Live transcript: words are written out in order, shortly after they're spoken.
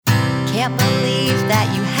can't believe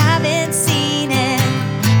that you haven't seen it.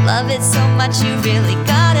 Love it so much you really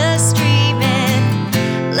gotta stream it.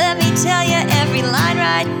 Let me tell you every line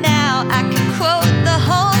right now. I can quote the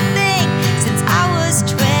whole thing since I was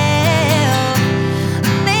 12.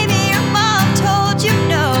 Maybe your mom told you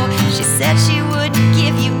no. She said she wouldn't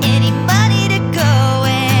give you any money to go,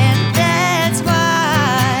 and that's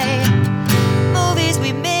why movies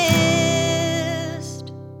we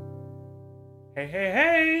missed.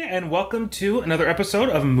 Hey, and welcome to another episode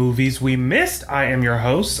of Movies We Missed. I am your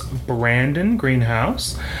host, Brandon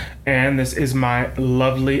Greenhouse, and this is my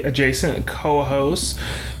lovely adjacent co-host,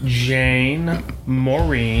 Jane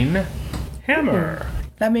Maureen Hammer.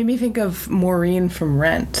 That made me think of Maureen from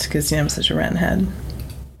Rent, because I'm such a Rent head.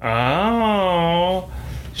 Oh,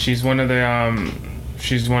 she's one of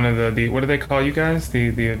the what do they call you guys? The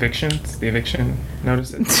evictions? The eviction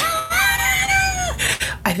notices?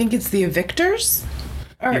 I think it's the evictors?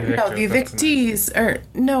 Or no, the evictees. Or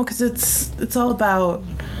no, because it's all about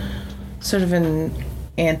sort of an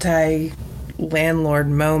anti-landlord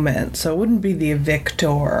moment. So it wouldn't be the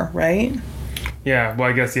evictor, right? Yeah, well,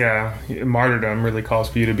 I guess, yeah. Martyrdom really calls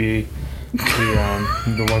for you to be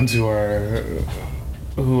the ones who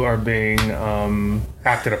are being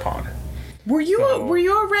acted upon. Were you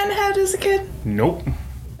a Rent head as a kid? Nope.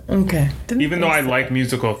 Okay. Even though I like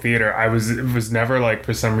musical theater, it was never like,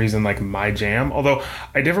 for some reason, like my jam. Although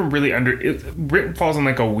I never really it falls in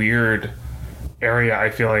like a weird area, I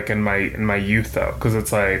feel like, in my youth though, because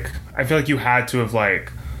it's like I feel like you had to have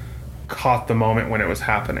like caught the moment when it was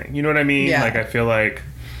happening. You know what I mean? Yeah. Like I feel like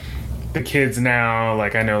the kids now,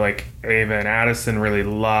 like I know like Ava and Addison really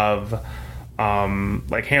love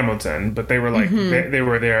like Hamilton, but they were like they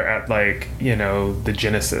were there at like, you know, the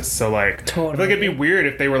Genesis. So like totally. I feel like it'd be weird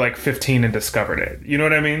if they were like 15 and discovered it. You know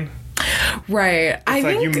what I mean? Right. It's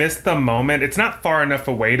like you missed the moment. It's not far enough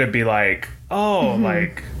away to be like, oh,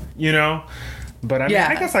 like, you know. But I mean,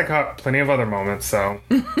 I guess I caught plenty of other moments. So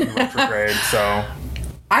retrograde. So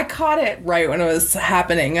I caught it right when it was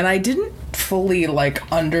happening, and I didn't fully like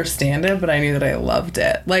understand it, but I knew that I loved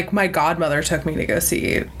it. Like my godmother took me to go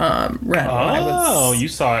see Rent. Oh, you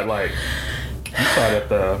saw it at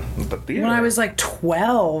the theater. When I was like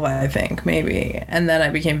 12, I think, maybe. And then I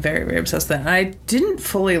became very, very obsessed with it. And I didn't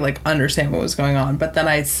fully like understand what was going on, but then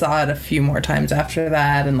I saw it a few more times after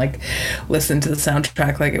that and like listened to the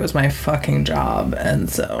soundtrack like it was my fucking job. And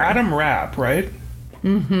so Adam Rapp, right?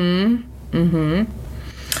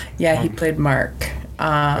 Yeah, he played Mark.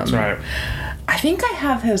 That's right. I think I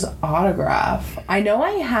have his autograph. I know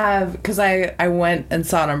I have, because I went and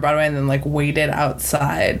saw it on Broadway and then like waited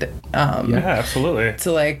outside. Yeah, absolutely.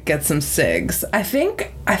 To like get some cigs. I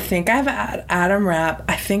think I have Adam Rapp.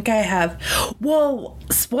 I think I have. Well,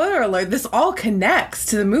 spoiler alert. This all connects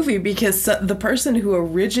to the movie because the person who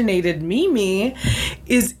originated Mimi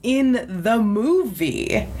is in the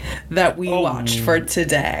movie that we watched for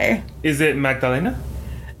today. Is it Magdalena?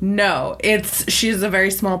 No, she's a very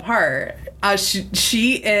small part.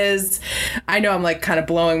 She is. I know I'm like kind of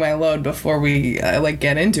blowing my load before we like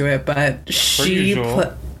get into it, but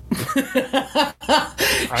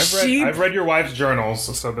I've read your wife's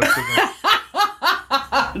journals, so this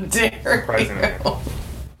isn't surprising.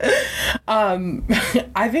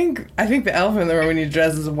 I think the elephant in the room when you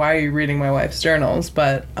address is why are you reading my wife's journals?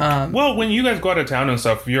 But well, when you guys go out of town and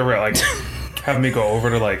stuff, you ever like have me go over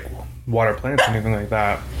to like water plants or anything like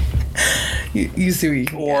that? You see what you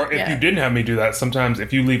can or get, if you didn't have me do that, sometimes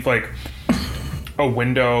if you leave like a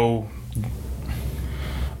window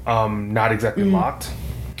not exactly locked,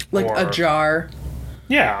 like a jar,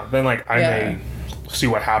 then like I may see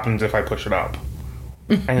what happens if I push it up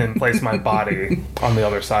and then place my body on the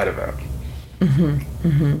other side of it,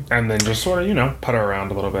 and then just sort of, you know, putter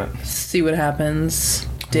around a little bit, see what happens.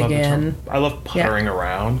 Dig in. I love puttering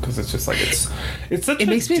around because it's just like it's such a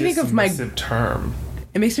dismissive term.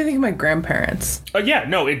 It makes me think of my grandparents. Yeah,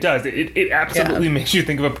 no, it does. It absolutely makes you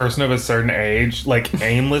think of a person of a certain age, like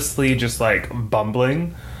aimlessly just like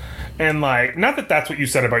bumbling. And like, not that that's what you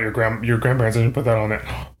said about your grandparents. I didn't put that on it.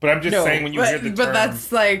 But I'm just saying when you hear the term. But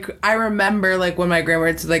that's like, I remember like when my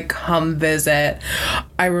grandparents would like come visit,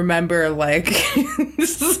 I remember like,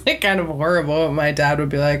 this is like kind of horrible. But my dad would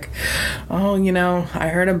be like, oh, you know, I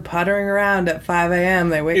heard him puttering around at 5 a.m.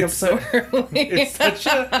 They wake up so early. It's such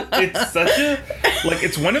a, like,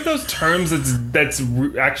 it's one of those terms that's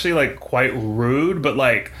actually like quite rude, but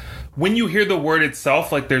like, when you hear the word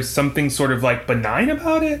itself, like there's something sort of like benign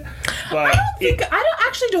about it. But I don't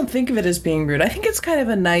actually don't think of it as being rude. I think it's kind of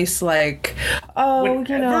a nice, like, oh,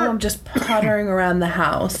 you know, I'm just pottering around the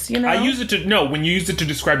house, you know? I use it to, no, when you use it to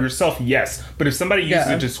describe yourself, yes. But if somebody uses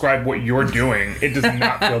it to describe what you're doing, it does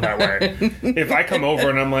not feel that way. If I come over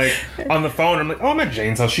and I'm like, on the phone, I'm like, oh, I'm at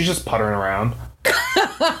Jane's house, she's just puttering around.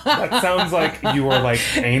 That sounds like you are, like,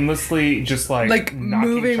 aimlessly just, like knocking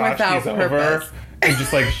moving without purpose. Over and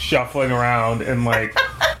just, like, shuffling around in, like,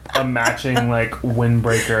 a matching, like,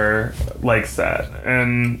 windbreaker, like, set.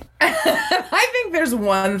 And I think there's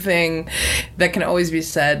one thing that can always be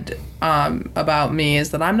said about me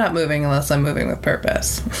is that I'm not moving unless I'm moving with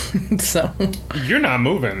purpose. So you're not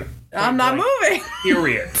moving. I'm not moving.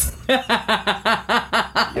 Period.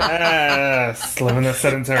 Yes. Living a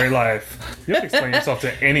sedentary life. You don't explain yourself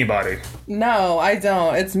to anybody. No, I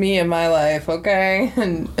don't. It's me and my life, okay?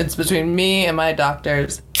 And it's between me and my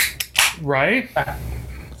doctors. Right?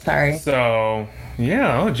 Sorry. So,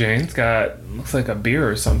 yeah, Jane's got, looks like a beer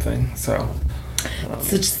or something, so. It's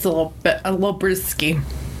just a little brisky.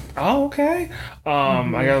 Oh, okay.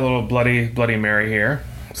 I got a little Bloody Mary here.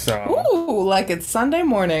 So. Ooh, like it's Sunday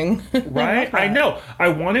morning. Right? I know. I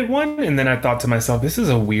wanted one, and then I thought to myself, this is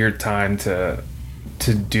a weird time to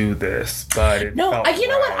do this, but it felt you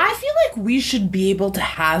know what? I feel like we should be able to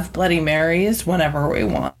have Bloody Marys whenever we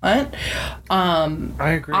want. I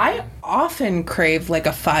agree. I often crave like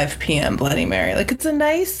a 5 p.m. Bloody Mary. Like it's a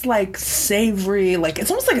nice, like savory, like it's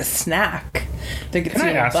almost like a snack. Can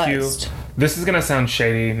I ask you? This is gonna sound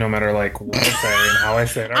shady, no matter like what I say and how I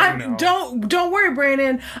say it. I know. Don't worry,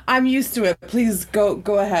 Brandon. I'm used to it. Please go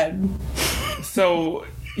ahead. So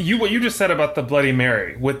what you just said about the Bloody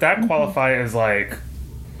Mary, would that qualify as like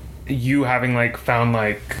you having like found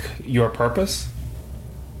like your purpose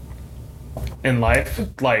in life?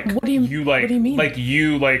 Like what do you mean?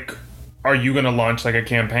 Like are you gonna launch like a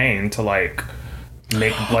campaign to like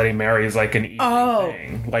make Bloody Marys like an evening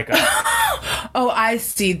thing? Like oh, I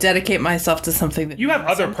see. Dedicate myself to something that you have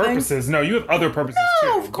other purposes. No, you have other purposes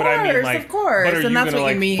too. Of course, but I mean, like, of course. But are and you that's gonna what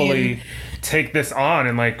like you mean. fully take this on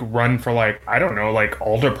and like run for like, I don't know, like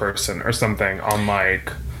alderperson or something on like,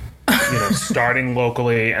 you know, starting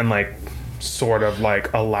locally and like sort of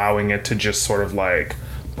like allowing it to just sort of like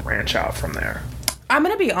branch out from there? I'm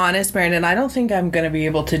going to be honest, Brandon. I don't think I'm going to be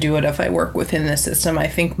able to do it if I work within the system. I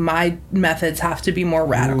think my methods have to be more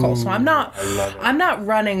radical. So I'm not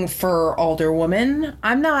running for alderwoman.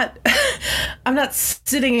 I'm not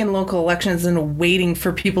sitting in local elections and waiting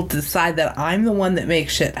for people to decide that I'm the one that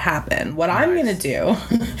makes shit happen. What I'm going to do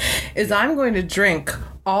is I'm going to drink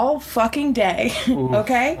all fucking day. Ooh,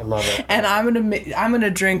 okay? I love it. And I'm going to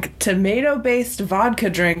drink tomato-based vodka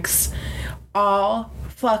drinks all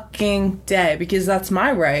fucking day, because that's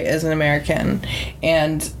my right as an American.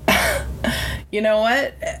 And you know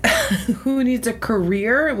what? Who needs a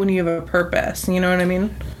career when you have a purpose? You know what I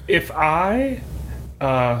mean? If I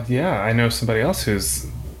I know somebody else who's,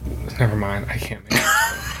 never mind, I can't make it.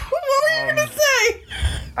 What were you gonna say?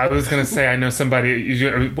 I was gonna say I know somebody.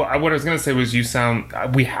 What I was gonna say was you sound.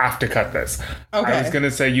 We have to cut this. Okay. I was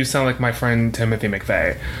gonna say you sound like my friend Timothy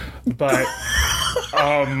McVeigh, but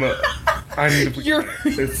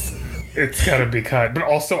it's gotta be cut. But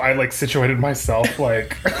also I like situated myself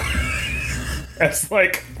like as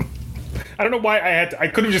like. I don't know why I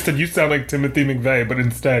could have just said you sound like Timothy McVeigh, but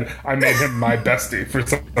instead I made him my bestie for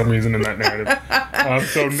some reason in that narrative.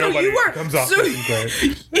 So nobody comes off looking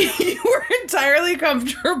great. You were entirely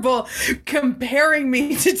comfortable comparing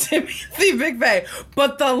me to Timothy McVeigh,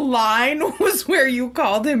 but the line was where you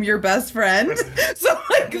called him your best friend. So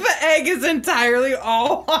like the egg is entirely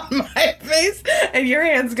all on my face, and your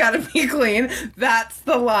hands gotta be clean. That's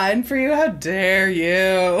the line for you. How dare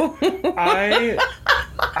you?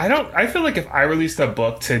 I feel like if I released a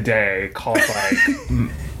book today called like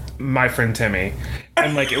My Friend Timmy,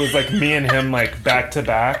 and like it was like me and him like back to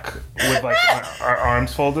back with like our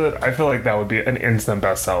arms folded, I feel like that would be an instant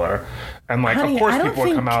bestseller. And like, Honey, of course, people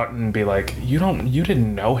would come out and be like, you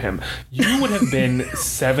didn't know him. You would have been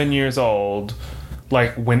 7 years old.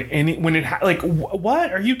 Like what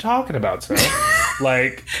are you talking about, sir?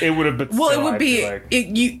 Like it would have been. Well, it would be. Like,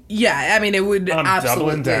 I mean, it would I'm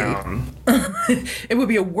absolutely. doubling down. It would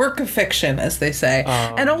be a work of fiction, as they say,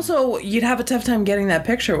 and also you'd have a tough time getting that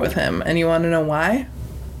picture with him. And you want to know why?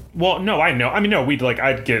 Well, no, I know. I mean, no,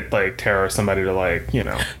 I'd get like Tara or somebody to like, you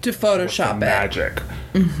know, to Photoshop it. Magic.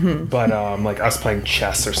 Mm-hmm. But like us playing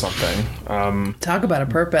chess or something. Talk about a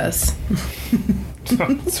purpose.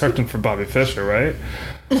 Searching for Bobby Fischer, right?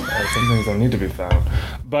 Some things don't need to be found.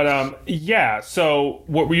 But so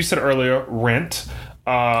what you said earlier, Rent.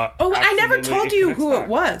 I never told you who it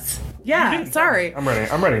was. Yeah, sorry. I'm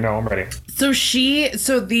ready. No, I'm ready. So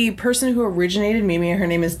the person who originated Mimi, her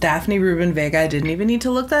name is Daphne Rubin Vega. I didn't even need to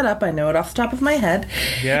look that up. I know it off the top of my head.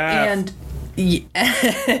 Yeah. And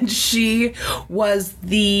she was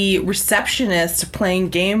the receptionist playing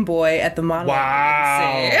Game Boy at the Monorail.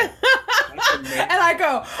 Wow. And I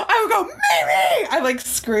would go, Mimi! I like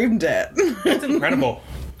screamed it. That's incredible.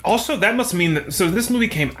 Also, that must mean that, so this movie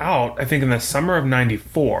came out, I think, in the summer of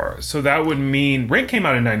 94. So that would mean, Rent came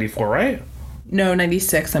out in 94, right? No,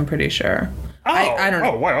 96, I'm pretty sure. Oh, I don't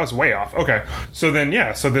know. Oh, wow, I was way off. Okay. So then,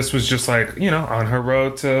 yeah, so this was just like, on her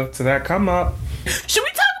road to that come up. Should we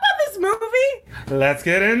talk about this movie? Let's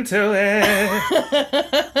get into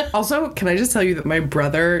it. Also, can I just tell you that my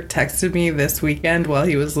brother texted me this weekend while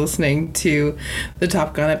he was listening to the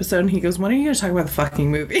Top Gun episode, and he goes, when are you going to talk about the fucking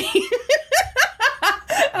movie?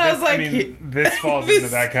 I was like, this falls into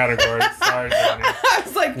that category. Sorry, Johnny. I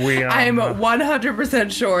was like, I'm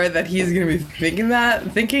 100% sure that he's going to be thinking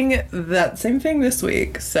that same thing this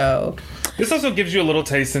week. So this also gives you a little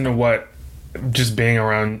taste into what just being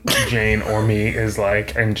around Jane or me is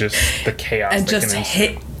like, and just the chaos and that just can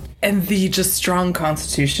hit and the just strong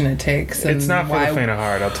constitution it takes. And it's not for the faint of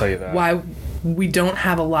heart, I'll tell you that. Why we don't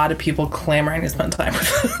have a lot of people clamoring to spend time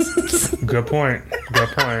with us. Good point.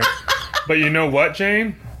 But you know what,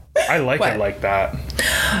 Jane? I like it like that.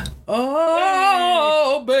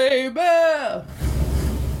 Oh, baby.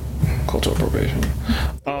 Cultural appropriation.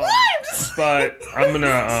 But I'm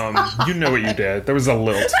gonna, you know what you did. There was a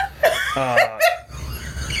lilt.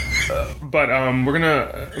 But we're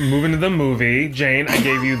gonna move into the movie. Jane, I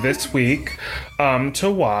gave you this week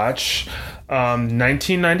to watch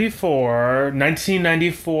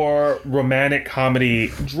 1994 romantic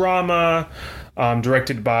comedy drama.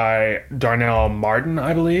 Directed by Darnell Martin,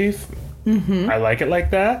 I believe. Mm-hmm. I Like It Like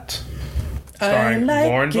That. Starring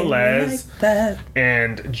Lauren Velez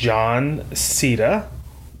and John Cena.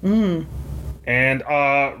 And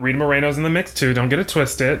Rita Moreno's in the mix too. Don't get it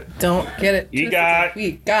twisted. Don't get it twisted.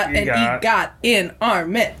 We got in our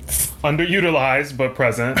midst. Underutilized but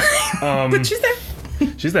present. But she's there.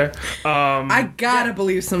 She's there. I gotta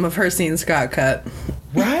believe some of her scenes got cut.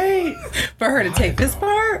 Right? For her to take this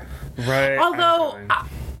part. Right. Although,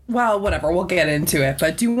 well, whatever. We'll get into it.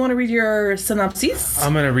 But do you want to read your synopsis?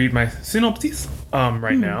 I'm going to read my synopsis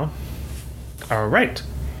right now. All right.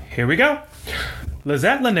 Here we go.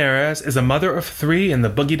 Lizette Linares is a mother of 3 in the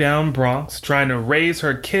boogie down Bronx, trying to raise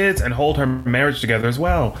her kids and hold her marriage together as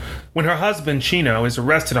well. When her husband, Chino, is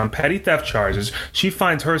arrested on petty theft charges, she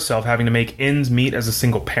finds herself having to make ends meet as a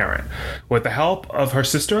single parent. With the help of her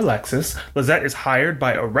sister Alexis, Lizette is hired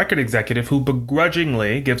by a record executive who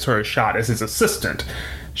begrudgingly gives her a shot as his assistant.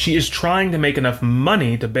 She is trying to make enough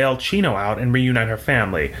money to bail Chino out and reunite her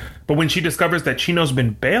family. But when she discovers that Chino's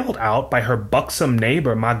been bailed out by her buxom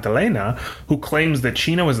neighbor Magdalena, who claims that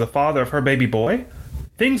Chino is the father of her baby boy,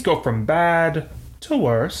 things go from bad to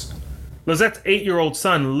worse. Lizette's 8-year-old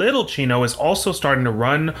son, Little Chino, is also starting to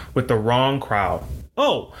run with the wrong crowd.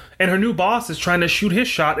 Oh, and her new boss is trying to shoot his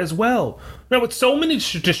shot as well. Now, with so many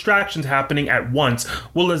distractions happening at once,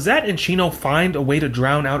 will Lizette and Chino find a way to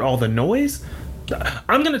drown out all the noise?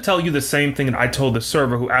 I'm going to tell you the same thing that I told the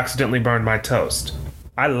server who accidentally burned my toast.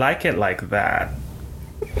 I like it like that.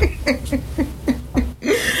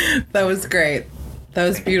 That was great. That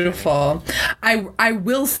was beautiful. I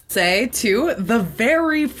will say, too, the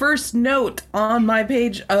very first note on my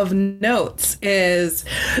page of notes is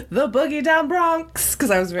the Boogie Down Bronx,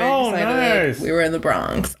 because I was very excited that we were in the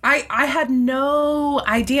Bronx. I had no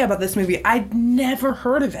idea about this movie. I'd never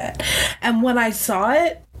heard of it. And when I saw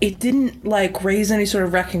it, it didn't, like, raise any sort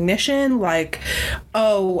of recognition, like,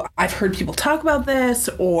 oh, I've heard people talk about this,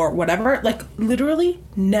 or whatever. Like, literally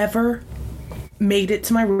never made it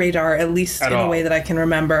to my radar, at least in a way that I can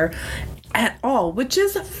remember, at all, which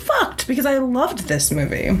is fucked, because I loved this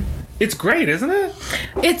movie. It's great, isn't it?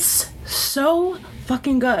 It's so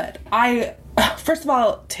fucking good. First of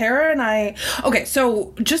all, Tara and I... Okay,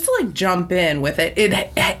 so just to, like, jump in with it,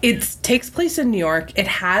 it takes place in New York. It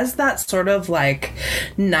has that sort of, like,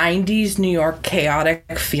 90s New York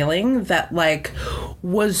chaotic feeling that, like,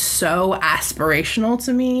 was so aspirational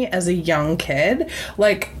to me as a young kid.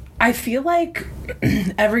 Like, I feel like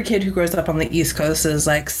every kid who grows up on the East Coast is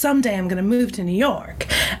like, someday I'm going to move to New York.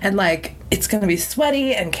 And, like, it's going to be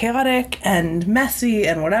sweaty and chaotic and messy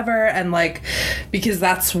and whatever. And, like, because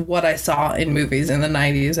that's what I saw in movies in the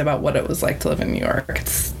 90s about what it was like to live in New York.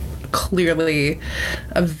 It's clearly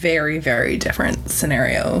a very, very different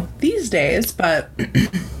scenario these days. But,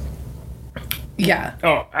 Yeah.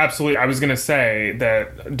 Oh, absolutely. I was going to say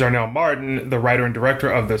that Darnell Martin, the writer and director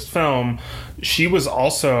of this film, she was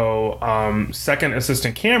also second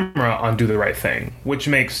assistant camera on Do the Right Thing, which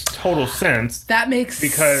makes total sense. That makes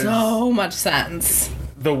so much sense.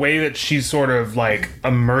 The way that she sort of like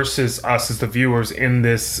immerses us as the viewers in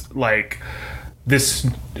this like this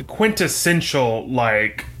quintessential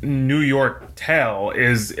like New York tale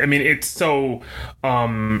is, I mean, it's so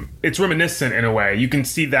it's reminiscent in a way. You can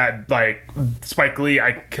see that like Spike Lee,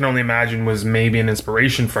 I can only imagine, was maybe an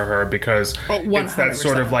inspiration for her, because it's that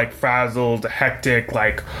sort of like frazzled, hectic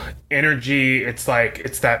like energy. It's like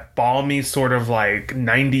it's that balmy sort of like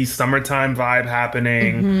 90s summertime vibe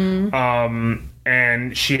happening.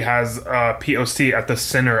 And she has POC at the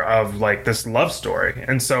center of like this love story,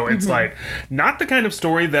 and so it's like not the kind of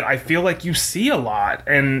story that I feel like you see a lot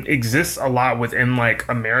and exists a lot within like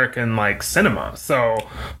American like cinema. So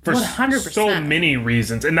for 100%. so many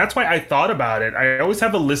reasons, and that's why I thought about it. I always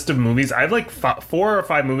have a list of movies. I have like 4 or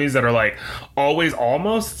 5 movies that are like always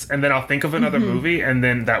almost, and then I'll think of another movie, and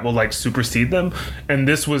then that will like supersede them. And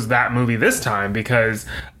this was that movie this time, because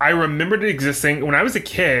I remembered it existing when I was a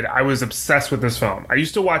kid. I was obsessed with this film. I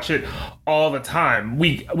used to watch it all the time.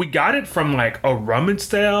 We got it from like a rummage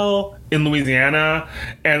sale in Louisiana,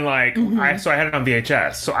 and like I had it on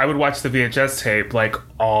VHS, so I would watch the VHS tape like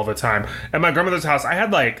all the time. At my grandmother's house, I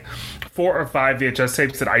had like 4 or 5 VHS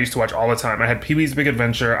tapes that I used to watch all the time. I had Pee-wee's Big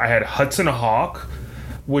Adventure, I had Hudson Hawk,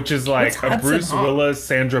 which is like a Bruce Willis,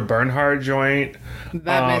 Sandra Bernhard joint.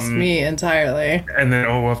 That missed me entirely. And then,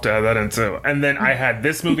 we'll have to add that in too. And then I had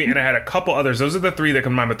this movie, and I had a couple others. Those are the 3 that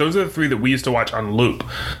come to mind, but those are the 3 that we used to watch on loop.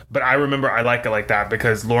 But I remember I like it like that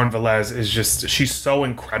because Lauren Velez is just, she's so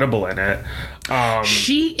incredible in it.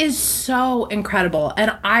 She is so incredible.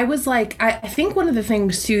 And I was like, I think one of the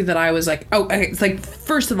things too that I was like, it's like,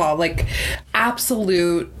 first of all, like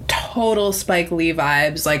absolute total Spike Lee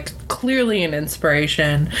vibes, like clearly an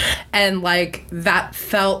inspiration. And like that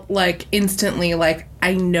felt like instantly like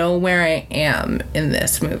I know where I am in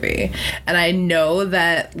this movie. And I know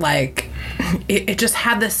that like it just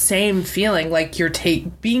had the same feeling like you're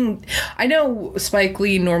I know Spike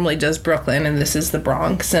Lee normally does Brooklyn and this is the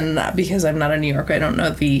Bronx, and because I'm not in New York, I don't know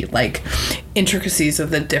the like intricacies of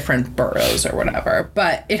the different boroughs or whatever,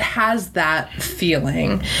 but it has that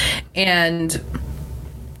feeling. And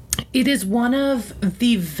it is one of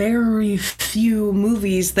the very few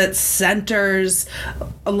movies that centers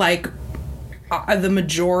like the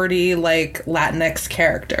majority like Latinx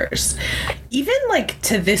characters. Even like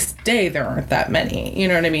to this day, there aren't that many. You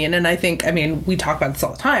know what I mean? And I think, I mean, we talk about this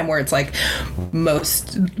all the time, where it's like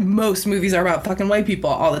most movies are about fucking white people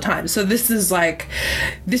all the time. So this is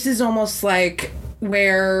almost like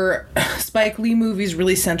where Spike Lee movies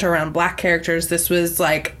really center around black characters. This was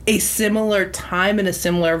like a similar time and a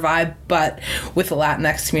similar vibe, but with the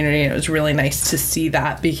Latinx community. And it was really nice to see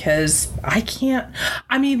that, because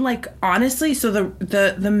honestly, so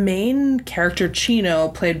the main character, Chino,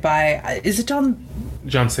 played by, is it John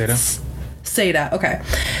Seda? Seda, okay.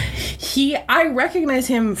 I recognize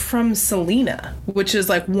him from Selena, which is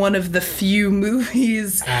like one of the few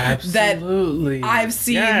movies that I've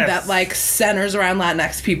seen that like centers around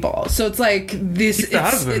Latinx people. So it's like this. He's the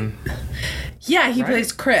husband. He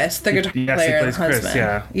plays Chris, the guitar player, he plays husband.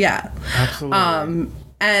 Chris, yeah, absolutely.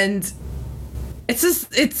 And it's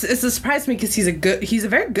a surprise to me because he's a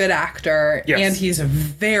very good actor, and he's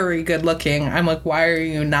very good looking. I'm like, why are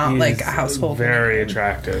you not like a household very name?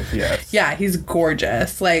 Attractive, yes. Yeah, he's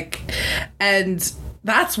gorgeous. Like, and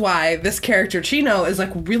that's why this character Chino is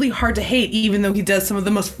like really hard to hate, even though he does some of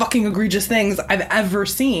the most fucking egregious things I've ever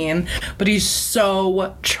seen. But he's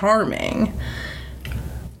so charming.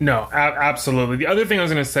 No, absolutely. The other thing I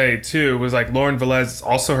was going to say, too, was like Lauren Velez,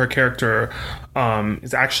 also her character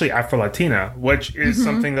is actually Afro-Latina, which is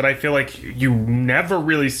something that I feel like you never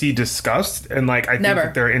really see discussed. And like, I think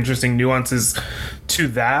that there are interesting nuances to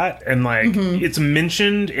that. And like, it's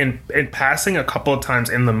mentioned in passing a couple of times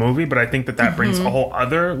in the movie, but I think that brings a whole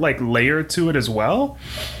other like layer to it as well.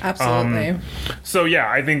 Absolutely. So yeah,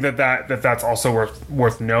 I think that's also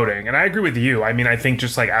worth noting. And I agree with you. I mean, I think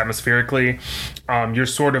just like atmospherically, you're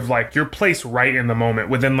sort of like, you're placed right in the moment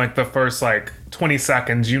within like the first like 20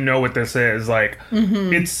 seconds. You know what this is like.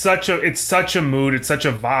 It's such a mood, it's such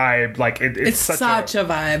a vibe, like it's such a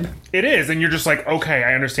vibe. It is. And you're just like, okay,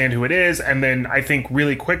 I understand who it is. And then I think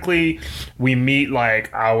really quickly we meet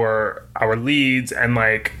like our leads, and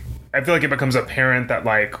like I feel like it becomes apparent that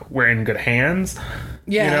like we're in good hands.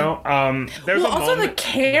 Yeah. You know, there's Well, a also moment. the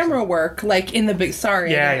camera work, like in the big.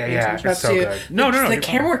 Sorry. Yeah, I yeah, didn't yeah. mean to interrupt It's so you. good. No, The you're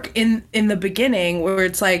camera work in the beginning, where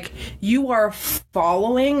it's like you are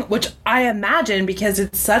following, which I imagine because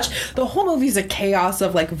it's such the whole movie's a chaos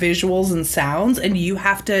of like visuals and sounds, and you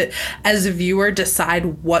have to, as a viewer,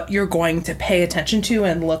 decide what you're going to pay attention to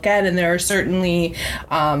and look at. And there are certainly,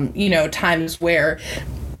 times where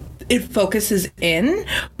it focuses in,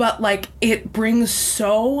 but like it brings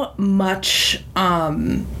so much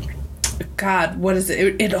God, what is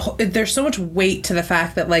it? It there's so much weight to the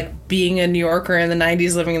fact that like being a New Yorker in the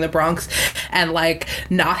 90s, living in the Bronx, and like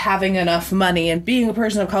not having enough money and being a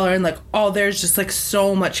person of color, and like there's just like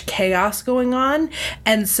so much chaos going on.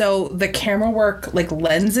 And so the camera work like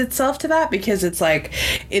lends itself to that, because it's like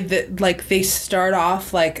like they start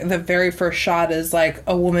off, like the very first shot is like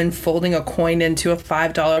a woman folding a coin into a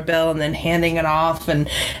 $5 bill and then handing it off, and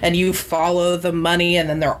you follow the money, and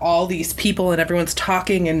then there are all these people and everyone's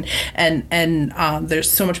talking, and there's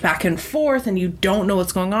so much back and forth, and you don't know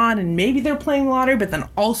what's going on, and maybe they're playing lottery, but then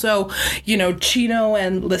also, Chino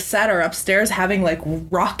and Lisette are upstairs having like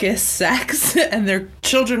raucous sex, and their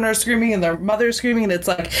children are screaming and their mother's screaming, and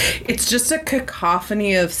it's just a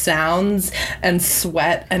cacophony of sounds and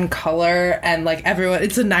sweat and color, and like everyone,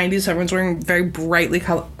 it's the 90s, so everyone's wearing very brightly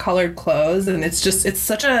colored clothes, and it's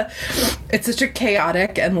such a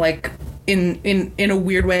chaotic and like in a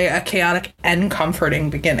weird way, a chaotic and comforting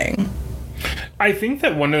beginning. I think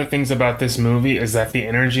that one of the things about this movie is that the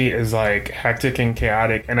energy is like hectic and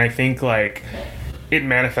chaotic, and I think like it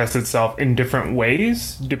manifests itself in different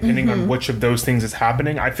ways depending on which of those things is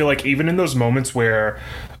happening. I feel like even in those moments where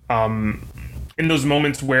there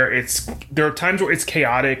are times where it's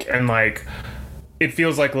chaotic and like it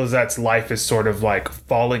feels like Lisette's life is sort of like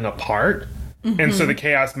falling apart. And so the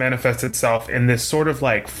chaos manifests itself in this sort of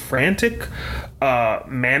like frantic,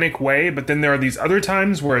 manic way. But then there are these other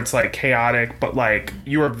times where it's like chaotic, but like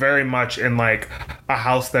you are very much in like a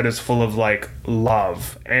house that is full of like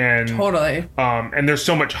love and totally. And there's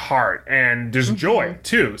so much heart and there's joy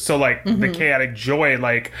too. So like the chaotic joy,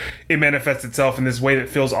 like it manifests itself in this way that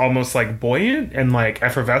feels almost like buoyant and like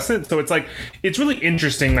effervescent. So it's like it's really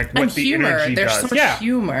interesting, like what the energy there's does. So much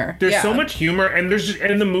humor. There's so much humor, and there's just,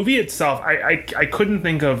 and in the movie itself, I couldn't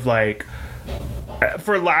think of like,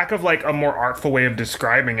 for lack of like a more artful way of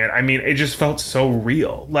describing it, I mean, it just felt so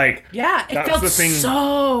real. Like, yeah, it felt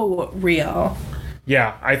so real.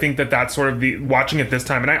 Yeah, I think that's sort of the watching it this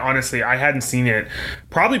time, and I hadn't seen it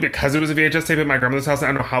probably because it was a VHS tape at my grandmother's house. I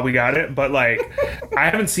don't know how we got it, but like I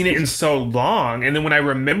haven't seen it in so long. And then when I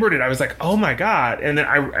remembered it, I was like, oh my God. And then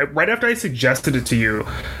I right after I suggested it to you,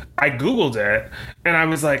 I Googled it and I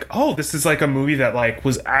was like, oh, this is like a movie that like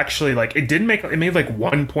was actually like it made like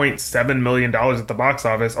 $1.7 million at the box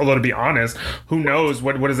office. Although to be honest, who knows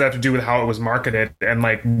what does that have to do with how it was marketed and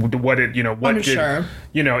like what it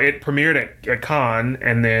it premiered at Cannes,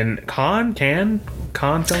 and then Cannes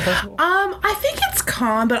Film Festival. I think it's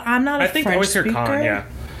Cannes, but I'm not. I think French I always hear speaker. Cannes.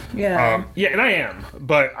 Yeah. And I am,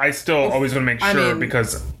 but I still always want to make sure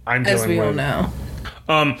because I'm dealing with. As we all know.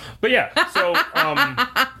 But yeah, so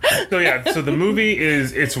the movie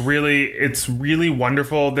it's really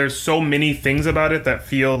wonderful. There's so many things about it that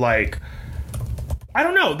feel like, I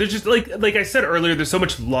don't know, there's just like I said earlier, there's so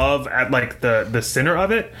much love at like the center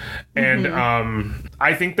of it. And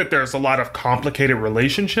I think that there's a lot of complicated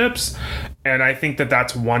relationships, and I think that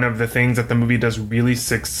that's one of the things that the movie does really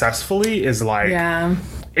successfully is like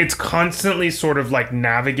it's constantly sort of like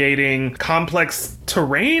navigating complex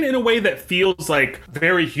terrain in a way that feels like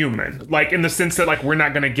very human, like in the sense that like we're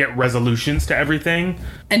not going to get resolutions to everything,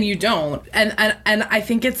 and you don't, and I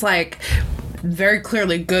think it's like very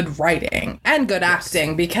clearly good writing and good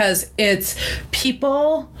acting, because it's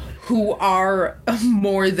people who are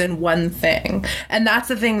more than one thing. And that's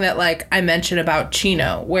the thing that like I mentioned about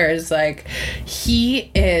Chino, whereas like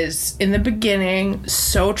he is in the beginning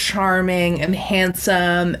so charming and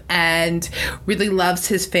handsome and really loves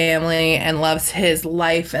his family and loves his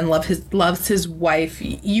life and loves his wife.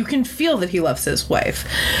 You can feel that he loves his wife,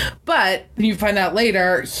 but you find out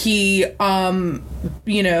later he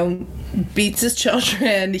beats his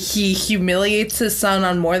children, he humiliates his son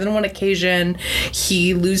on more than one occasion,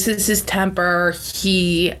 he loses his temper,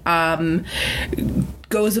 he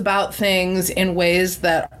goes about things in ways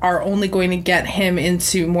that are only going to get him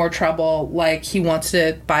into more trouble. Like, he wants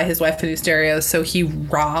to buy his wife a new stereo, so he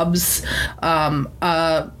robs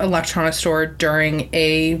a electronics store during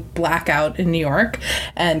a blackout in New York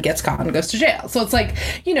and gets caught and goes to jail. So it's like,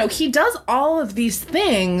 you know, he does all of these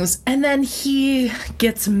things, and then he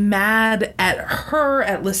gets mad at her,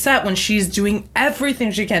 at Lisette, when she's doing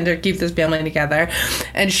everything she can to keep this family together,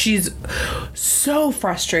 and she's so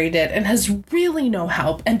frustrated and has really no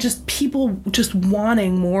help, and just people just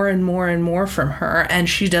wanting more and more and more from her, and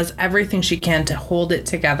she does everything she can to hold it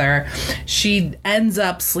together. She ends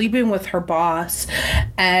up sleeping with her boss,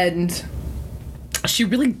 and she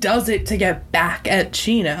really does it to get back at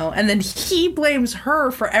Chino, and then he blames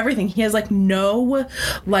her for everything. He has like no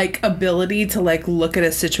like ability to like look at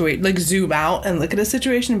a situation, like zoom out and look at a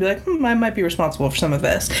situation and be like, I might be responsible for some of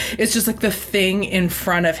this. It's just like the thing in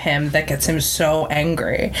front of him that gets him so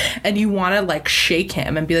angry, and you want to like shake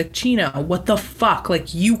him and be like, Chino, what the fuck?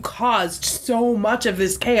 Like, you caused so much of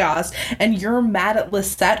this chaos, and you're mad at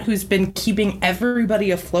Lisette, who's been keeping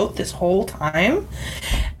everybody afloat this whole time.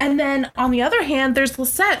 And then on the other hand, there's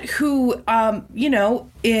Lisette, who, you know,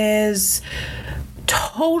 is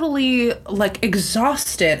totally like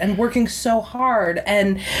exhausted and working so hard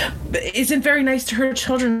and isn't very nice to her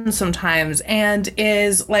children sometimes, and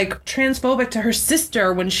is like transphobic to her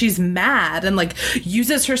sister when she's mad, and like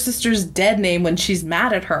uses her sister's dead name when she's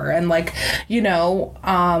mad at her, and like, you know,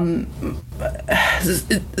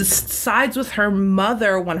 sides with her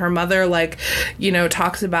mother when her mother, like, you know,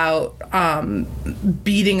 talks about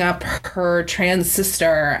beating up her trans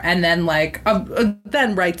sister, and then like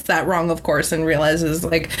then rights that wrong, of course, and realizes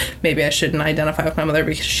like, maybe I shouldn't identify with my mother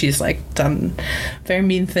because she's like done very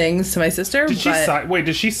mean things to my sister. Did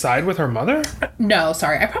she side with her mother? No,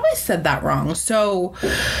 sorry, I probably said that wrong. So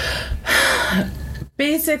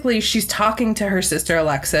basically, she's talking to her sister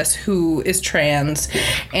Alexis, who is trans,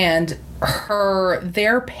 and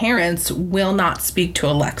their parents will not speak to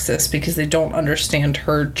Alexis because they don't understand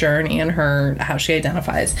her journey and how she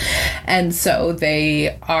identifies. And so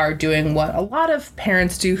they are doing what a lot of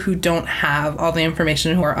parents do who don't have all the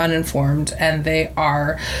information, who are uninformed, and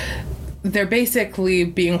they're basically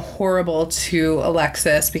being horrible to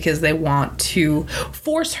Alexis because they want to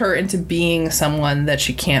force her into being someone that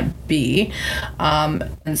she can't be.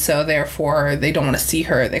 And so therefore they don't want to see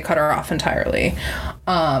her. They cut her off entirely.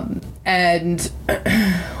 And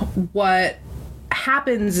what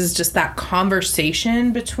happens is just that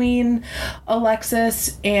conversation between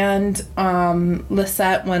Alexis and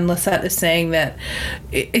Lisette, when Lisette is saying that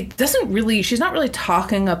it doesn't really, she's not really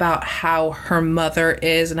talking about how her mother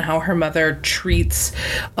is and how her mother treats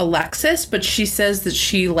Alexis, but she says that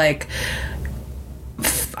she like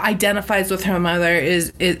identifies with her mother,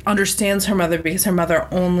 it understands her mother because her mother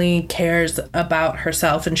only cares about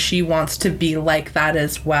herself, and she wants to be like that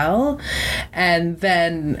as well. And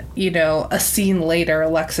then, you know, a scene later,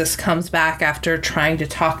 Alexis comes back after trying to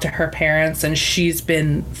talk to her parents, and she's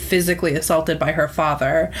been physically assaulted by her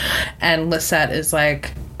father, and Lisette is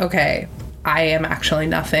like, okay, I am actually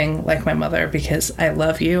nothing like my mother because I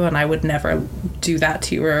love you and I would never do that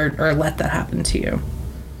to you or let that happen to you.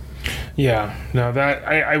 Yeah, no, that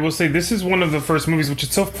I will say this is one of the first movies, which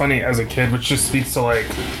is so funny as a kid, which just speaks to like,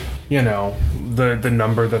 you know, the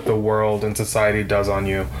number that the world and society does on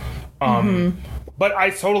you. But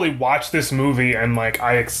I totally watched this movie and like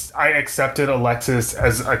I accepted Alexis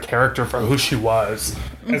as a character for who she was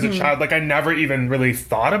as a child. Like I never even really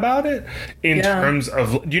thought about it in terms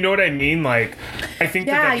of, do you know what I mean? Like I think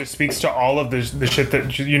that just speaks to all of the shit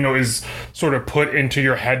that, you know, is sort of put into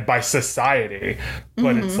your head by society.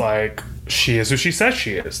 But it's like, she is who she says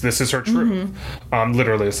she is. This is her truth.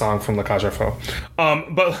 Literally a song from La Cage aux Folles.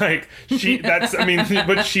 But like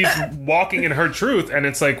but she's walking in her truth, and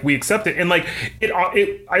it's like we accept it. And like it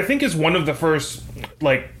I think is one of the first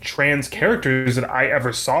like trans characters that I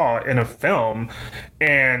ever saw in a film,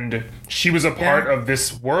 and she was a part of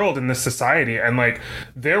this world and this society. And like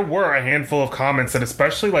there were a handful of comments that,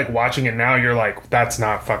 especially like watching it now, you're like, that's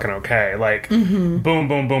not fucking okay. Like boom, boom,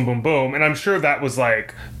 boom, boom, boom. And I'm sure that was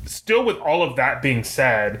like, still with all of that being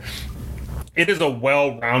said, it is a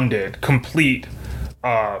well-rounded, complete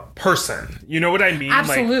person. You know what I mean?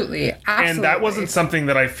 Absolutely. And that wasn't something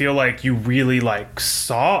that I feel like you really like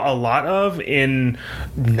saw a lot of in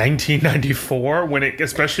 1994, when it,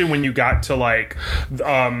 especially when you got to like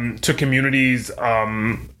to Community's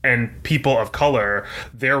and people of color,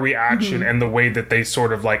 their reaction and the way that they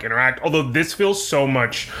sort of like interact. Although this feels so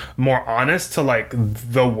much more honest to like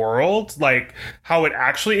the world, like how it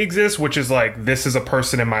actually exists, which is like, this is a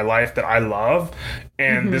person in my life that I love,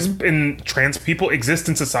 and trans people exist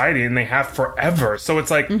in society and they have forever. So it's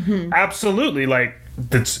like absolutely like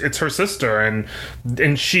it's her sister, and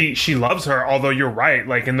she loves her. Although you're right,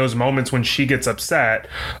 like in those moments when she gets upset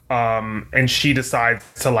and she decides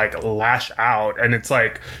to like lash out, and it's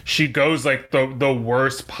like she goes like the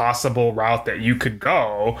worst possible route that you could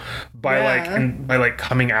go by like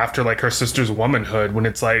coming after like her sister's womanhood, when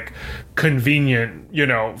it's like convenient, you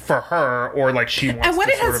know, for her, or like she wants and when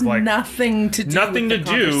to it sort has of like nothing to do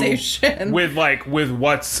with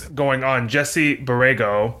what's going on. Jesse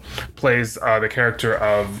Borrego plays the character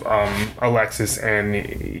of Alexis, and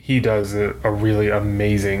he does a really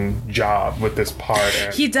amazing job with this part.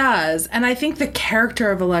 And he does, and I think the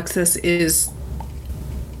character of Alexis is...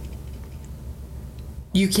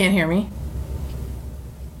 You can't hear me?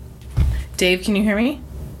 Dave, can you hear me?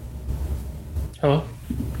 Hello?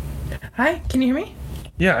 Hi, can you hear me?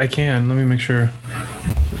 Yeah, I can. Let me make sure.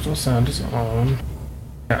 Virtual sound is on.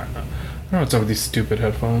 Yeah. I don't know what's up with these stupid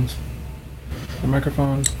headphones. The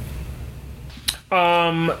microphone.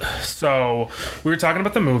 So we were talking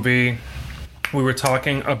about the movie. We were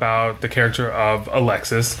talking about the character of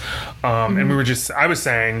Alexis. And I was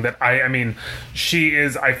saying that I mean,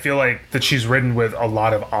 I feel like that she's written with a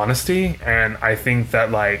lot of honesty. And I think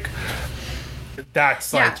that like,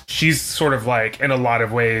 that's like, she's sort of like, in a lot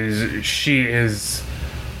of ways, she is,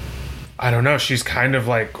 I don't know, she's kind of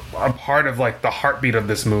like a part of like the heartbeat of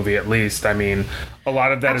this movie, at least. I mean, a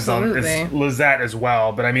lot of that is Lizette as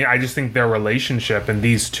well, but I mean, I just think their relationship and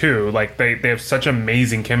these two, like they have such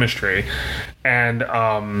amazing chemistry. And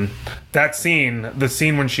that scene, the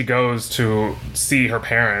scene when she goes to see her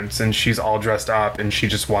parents and she's all dressed up and she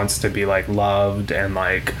just wants to be like loved and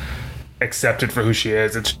like accepted for who she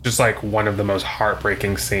is, it's just like one of the most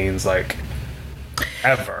heartbreaking scenes like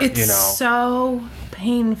ever. It's, you know, so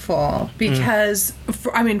painful because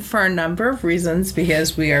for a number of reasons,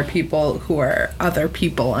 because we are people who are other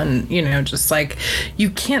people, and you know, just like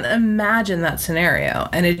you can't imagine that scenario,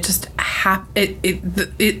 and it just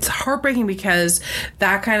it's heartbreaking because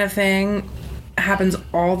that kind of thing happens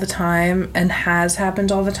all the time and has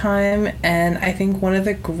happened all the time. And I think one of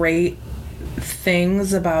the great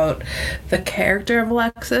things about the character of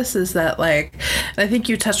Alexis is that, like, I think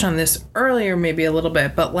you touched on this earlier maybe a little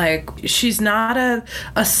bit, but like, she's not a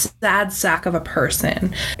sad sack of a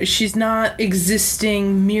person. She's not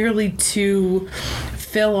existing merely to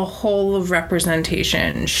fill a hole of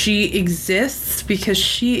representation. She exists because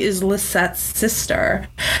she is Lisette's sister,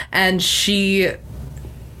 and she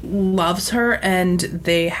loves her, and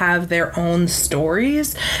they have their own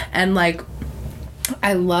stories. And like,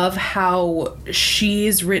 I love how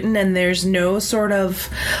she's written, and there's no sort of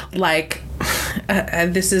like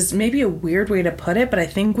this is maybe a weird way to put it, but I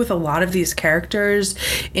think with a lot of these characters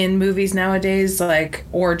in movies nowadays, like,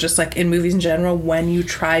 or just like in movies in general, when you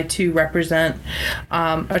try to represent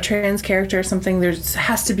a trans character or something, there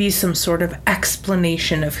has to be some sort of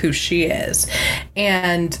explanation of who she is,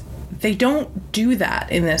 and they don't do that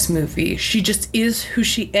in this movie. She just is who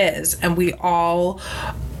she is, and we all,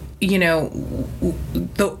 you know,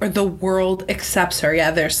 the world accepts her.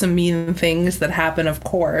 Yeah, there's some mean things that happen, of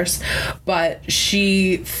course, but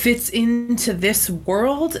she fits into this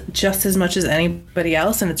world just as much as anybody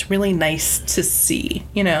else, and it's really nice to see,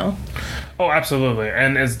 you know? Oh, absolutely.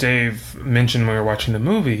 And as Dave mentioned when we were watching the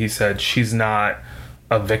movie, he said she's not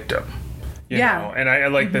a victim. You know? And I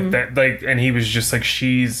like that like, and he was just like,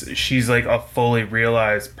 she's like a fully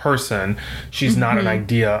realized person. She's not an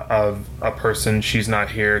idea of a person. She's not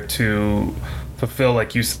here to fulfill,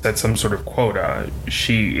 like you said, some sort of quota.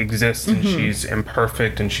 She exists, and she's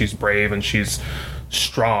imperfect, and she's brave, and she's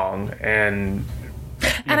strong, and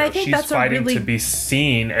I think she's that's fighting really... to be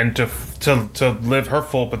seen and to live her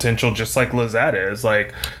full potential, just like Lizette is.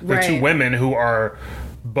 Like, the two women who are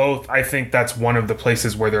both, I think that's one of the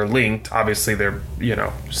places where they're linked. Obviously they're, you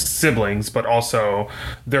know, siblings, but also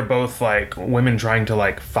they're both like women trying to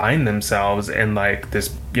like find themselves in like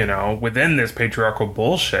this, you know, within this patriarchal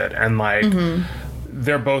bullshit, and like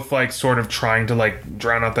they're both like sort of trying to like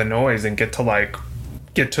drown out the noise and get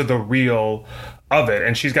to the real of it.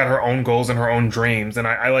 And she's got her own goals and her own dreams, and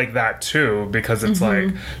I like that too, because it's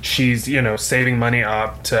like she's, you know, saving money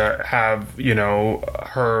up to have, you know,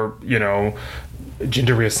 her, you know,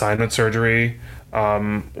 gender reassignment surgery,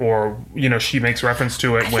 or, you know, she makes reference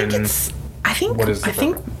to it I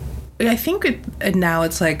think I think now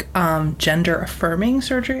it's like gender affirming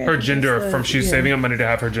surgery. Her gender affirm. She's saving up money to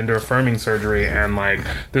have her gender affirming surgery, and like,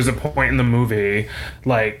 there's a point in the movie,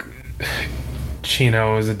 like,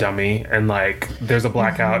 Chino is a dummy, and like, there's a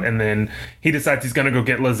blackout, and then he decides he's gonna go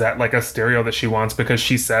get Lizette like a stereo that she wants, because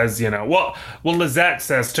she says, well, Lizette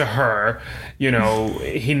says to her, he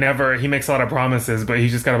makes a lot of promises, but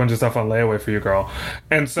he's just got a bunch of stuff on layaway for you, girl.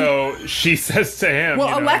 And so she says to him,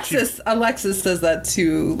 Alexis says that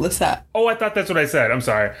to Lizette. Oh, I thought that's what I said. I'm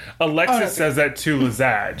sorry. Alexis says that to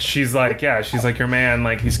Lizette. She's like, your man,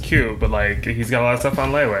 like, he's cute, but like, he's got a lot of stuff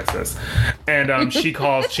on layaway, sis. And she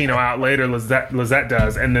calls Chino out later, Lizette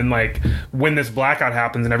does, and then like, when this blackout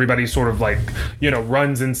happens and everybody sort of like,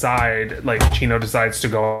 runs inside, like, Chino decides to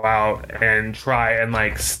go out and try and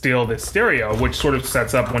like steal this stereo, which sort of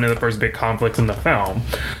sets up one of the first big conflicts in the film,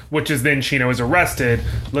 which is then Chino is arrested.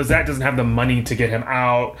 Lizette doesn't have the money to get him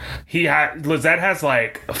out. Lizette has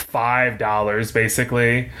like $5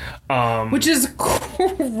 basically, which is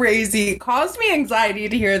crazy. It caused me anxiety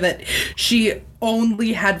to hear that she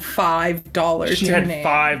only had $5. She had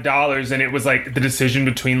 $5, and it was like the decision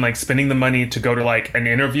between like spending the money to go to like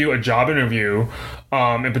a job interview,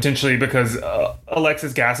 and potentially because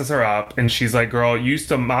Alexis gasses her up, and she's like, "Girl, you used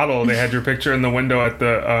to model. They had your picture in the window at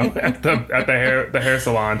the hair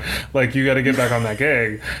salon. Like, you got to get back on that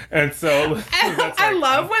gig." And so I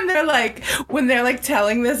love when they're like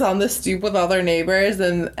telling this on the stoop with all their neighbors,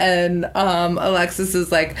 and Alexis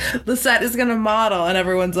is like, "Lisette is gonna model," and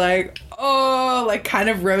everyone's like, oh, like kind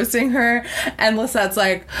of roasting her, and Lisette's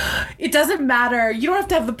like, it doesn't matter, you don't have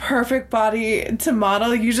to have the perfect body to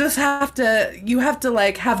model, you have to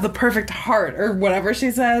like have the perfect heart, or whatever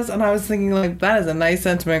she says. And I was thinking, like, that is a nice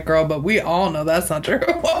sentiment, girl, but we all know that's not true.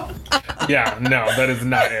 Yeah, no, that is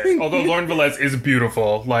not it. Although Lauren Velez is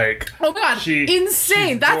beautiful, like, oh god,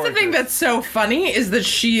 insane. That's gorgeous. The thing that's so funny is that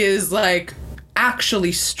she is like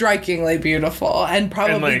actually strikingly beautiful and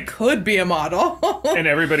probably could be a model. And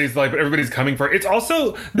everybody's coming for it. It's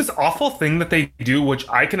also this awful thing that they do, which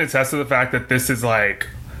I can attest to the fact that this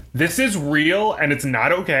is real and it's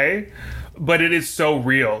not okay. But it is so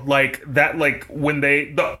real, like that. Like when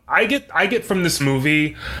I get from this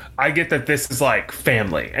movie, I get that this is like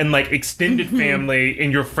family and like extended family,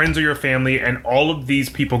 and your friends are your family, and all of these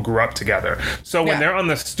people grew up together. So when they're on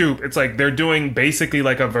the stoop, it's like they're doing basically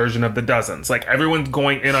like a version of The Dozens. Like everyone's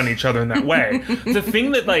going in on each other in that way. The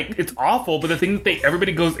thing that like it's awful, but the thing that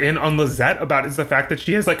everybody goes in on Lizette about is the fact that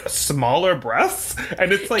she has like smaller breasts,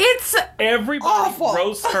 and it's like everybody awful.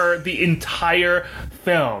 Roasts her the entire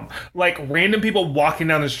film. Like random people walking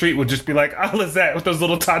down the street would just be like, "Oh, Lizette," with those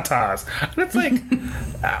little tatas, and it's like,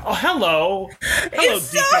 "Oh, hello,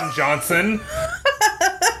 Deacon Johnson."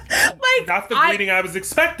 Like, not the greeting I was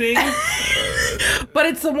expecting. But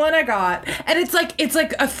it's the one I got, and it's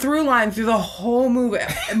like a through line through the whole movie.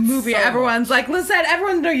 So everyone's like, "Lizette,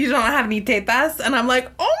 everyone know you don't have any tetas," and I'm like,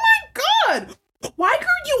 "Oh my god." Why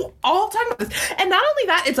are you all talking about this? And not only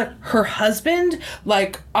that, it's like her husband,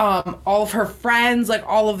 like all of her friends, like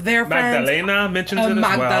all of their friends. Magdalena mentions it as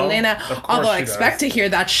Magdalena. well. Although I expect to hear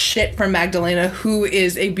that shit from Magdalena, who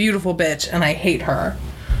is a beautiful bitch, and I hate her.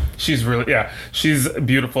 She's she's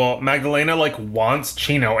beautiful. Magdalena like wants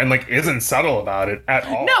Chino and like isn't subtle about it at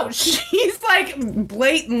all. No, she's like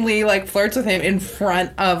blatantly like flirts with him in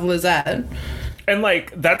front of Lizette. And,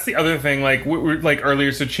 like, that's the other thing, like, we're like,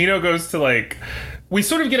 earlier, so Chino goes to, like, we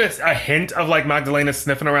sort of get a hint of, like, Magdalena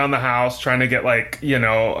sniffing around the house, trying to get, like,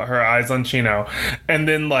 her eyes on Chino. And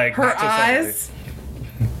then, like... Her eyes?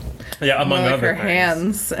 Yeah, among like other her things.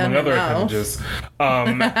 Hands and among other mouth. appendages.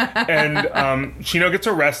 And Chino gets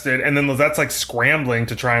arrested, and then Lizette's, like, scrambling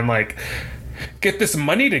to try and, like... get this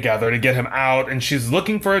money together to get him out, and she's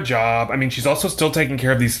looking for a job. I mean, she's also still taking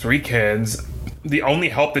care of these 3 kids. The only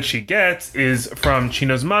help that she gets is from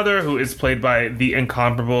Chino's mother, who is played by the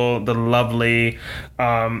incomparable, the lovely,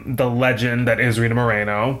 the legend that is Rita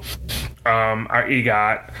Moreno, our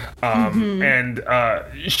EGOT. And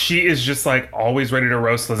she is just like always ready to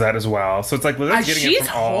roast Lizette as well. So it's like Lizette's getting it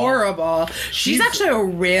from all. She's horrible. She's actually a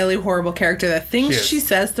really horrible character. The things she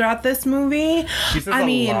says throughout this movie. She says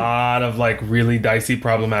a lot of like really dicey,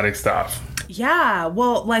 problematic stuff. Yeah,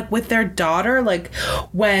 well, like with their daughter, like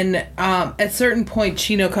when at certain point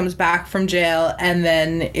Chino comes back from jail, and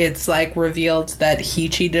then it's like revealed that he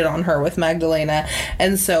cheated on her with Magdalena,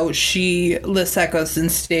 and so Lisette goes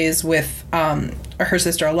and stays with her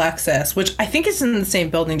sister Alexis, which I think is in the same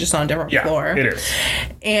building, just on a different floor. It is.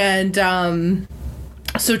 And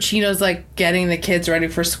so Chino's like getting the kids ready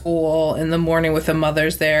for school in the morning with the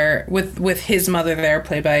mothers there, with his mother there,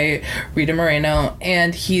 played by Rita Moreno,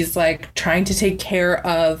 and he's like trying to take care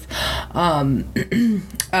of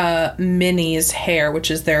Minnie's hair,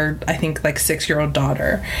 which is their, I think, like 6-year-old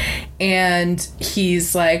daughter, and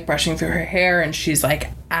he's like brushing through her hair, and she's like,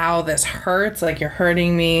 ow, this hurts, like, you're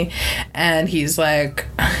hurting me, and he's like,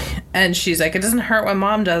 and she's like, it doesn't hurt when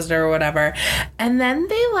mom does it or whatever, and then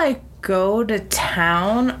they like go to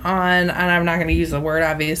town on, and I'm not going to use the word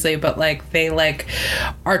obviously, but like they like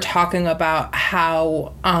are talking about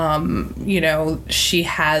how you know, she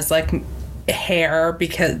has like hair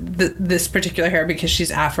because this particular hair because she's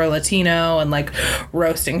Afro-Latino, and like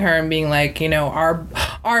roasting her and being like, you know,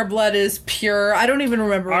 our blood is pure. I don't even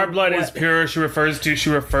remember. Our blood is pure. She refers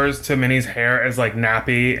to Minnie's hair as like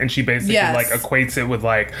nappy, and she basically like equates it with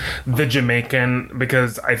like the Jamaican,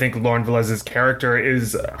 because I think Lauren Velez's character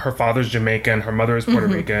is, her father's Jamaican, her mother is Puerto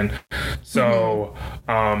Rican, so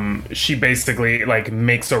she basically like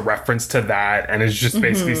makes a reference to that, and is just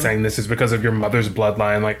basically saying, this is because of your mother's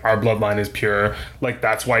bloodline, like our bloodline is pure, like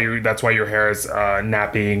that's why your hair is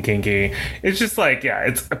nappy and kinky. It's just like, yeah,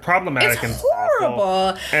 it's problematic, and horrible,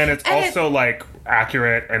 awful. And it's also like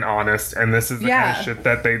accurate and honest, and this is the kind of shit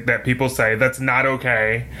that people say that's not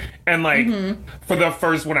okay. And like for the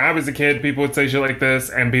first, when I was a kid, people would say shit like this,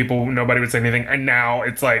 and nobody would say anything, and now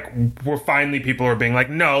it's like people are being like,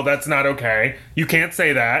 no, that's not okay, you can't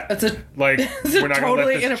say that. That's we're not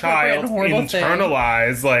totally gonna let this child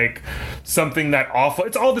internalize like something that awful.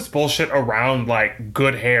 It's all this bullshit around like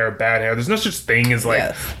good hair, bad hair. There's no such thing as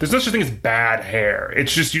like there's no such thing as bad hair.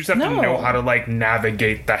 It's just you just have to know how to like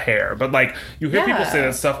navigate the hair. But like you hear people say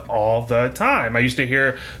that stuff all the time. I used to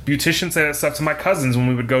hear beauticians say that stuff to my cousins when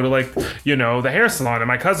we would go to like, you know, the hair salon, and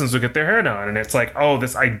my cousins would get their hair done, and it's like, oh,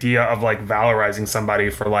 this idea of like valorizing somebody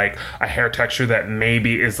for like a hair texture that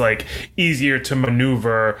maybe is like easier to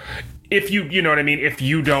maneuver if you know what I mean, if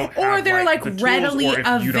you don't have, or they're like the readily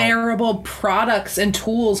available products and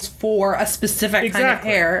tools for a specific kind of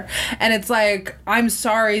hair, and it's like, I'm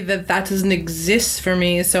sorry that doesn't exist for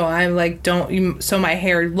me, so I'm like, so my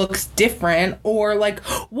hair looks different, or like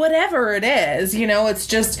whatever it is, you know. It's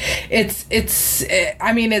just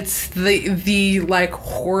I mean, it's the like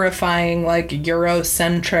horrifying like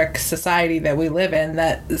Eurocentric society that we live in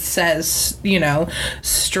that says, you know,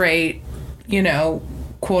 straight, you know,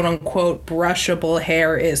 quote unquote brushable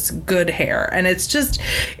hair is good hair. And it's just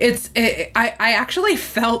I actually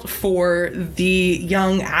felt for the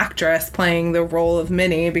young actress playing the role of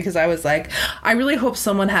Minnie, because I was like, I really hope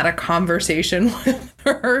someone had a conversation with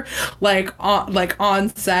her like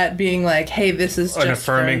on set, being like, hey, this is just an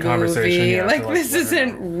affirming conversation, like this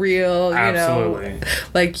isn't real, you know,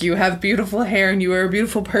 like you have beautiful hair and you are a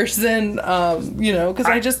beautiful person, you know,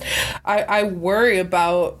 because I worry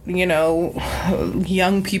about, you know,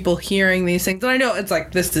 young people hearing these things. And I know it's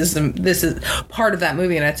like this is part of that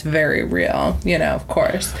movie, and it's very real, you know, of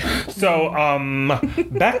course. So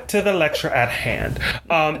back to the lecture at hand.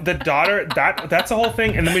 The daughter, that's the whole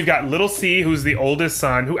thing. And then we've got little C, who's the oldest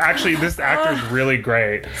son, who actually, this actor is really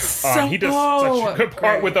great. He does such a good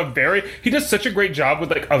part with he does such a great job with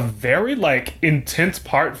like a very like intense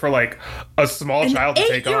part for like a small child to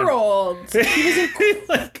take on. 8-year-old. He was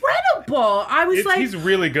incredible. I was like, he's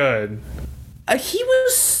really good. He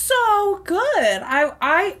was so good.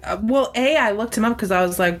 I looked him up because I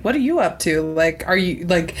was like, what are you up to? Like, are you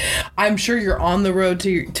like, I'm sure you're on the road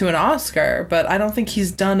to an Oscar, but I don't think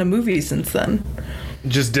he's done a movie since then.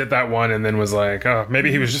 Just did that one and then was like, oh, maybe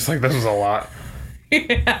he was just like, this was a lot.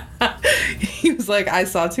 Yeah. He was like, I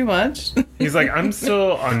saw too much. He's like, I'm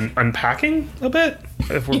still unpacking a bit,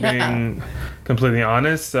 if we're being completely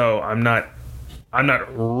honest. So I'm not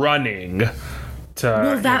running.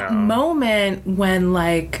 That moment when,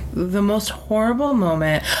 like, the most horrible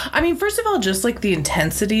moment. I mean, first of all, just like the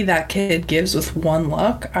intensity that kid gives with one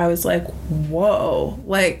look, I was like, whoa,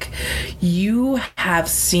 like, you have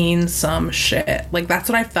seen some shit. Like, that's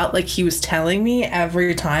what I felt like he was telling me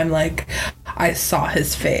every time, like, I saw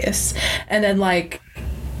his face. And then, like,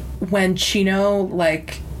 when Chino,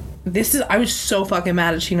 like, I was so fucking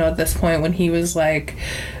mad at Chino at this point when he was like,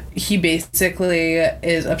 he basically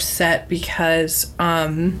is upset because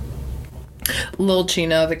Lil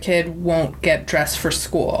Chino, the kid, won't get dressed for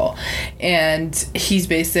school, and he's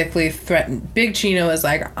basically threatened. Big Chino is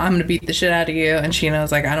like, I'm gonna beat the shit out of you, and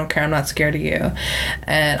Chino's like, I don't care, I'm not scared of you,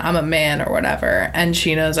 and I'm a man or whatever. And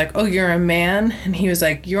Chino's like, oh, you're a man? And he was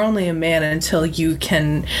like, you're only a man until you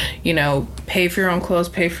can, you know, pay for your own clothes,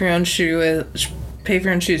 pay for your own shoes, pay for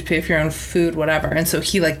your own shoes, pay for your own food, whatever. And so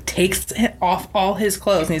he like takes off all his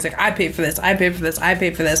clothes and he's like, I pay for this, I pay for this, I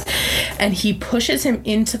pay for this. And he pushes him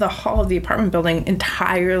into the hall of the apartment building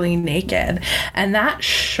entirely naked. And that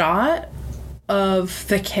shot of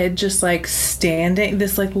the kid just like standing,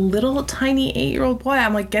 this like little tiny 8-year-old boy,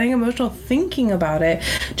 I'm like getting emotional thinking about it,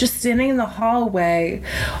 just standing in the hallway,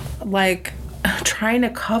 like trying to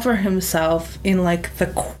cover himself in like the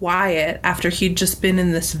quiet after he'd just been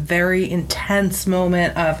in this very intense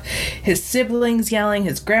moment of his siblings yelling,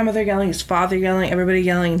 his grandmother yelling, his father yelling, everybody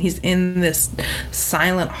yelling, and he's in this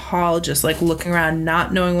silent hall just like looking around,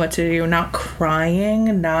 not knowing what to do, not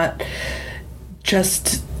crying, not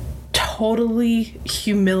just totally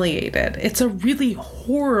humiliated. It's a really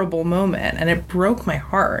horrible moment and it broke my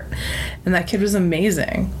heart. And that kid was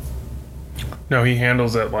amazing. No, he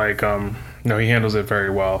handles it like no, he handles it very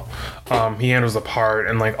well. He handles the part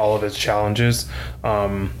and like all of his challenges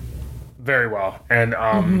very well.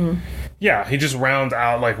 And yeah, he just rounds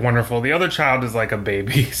out like wonderful. The other child is like a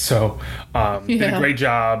baby, so did a great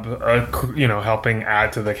job, helping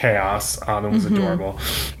add to the chaos. It was adorable.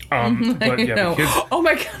 But yeah, the kids. Oh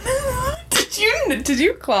my god. Did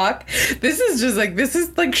you clock? This is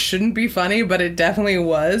like shouldn't be funny, but it definitely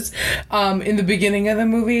was. In the beginning of the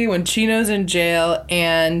movie, when Chino's in jail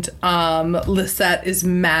and Lisette is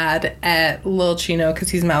mad at Lil Chino because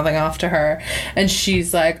he's mouthing off to her, and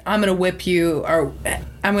she's like, "I'm gonna whip you," or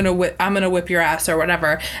I'm gonna whip your ass or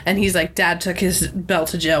whatever. And he's like, Dad took his belt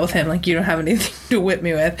to jail with him. Like, you don't have anything to whip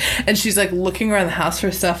me with. And she's like looking around the house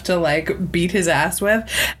for stuff to like beat his ass with.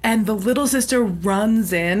 And the little sister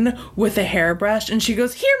runs in with a hairbrush and she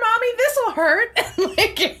goes, "Here, Mommy, this'll hurt." And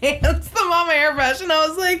like hands the mom a hairbrush. And I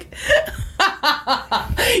was like,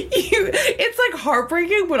 it's like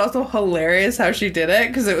heartbreaking, but also hilarious how she did it.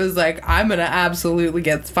 Because it was like, I'm gonna absolutely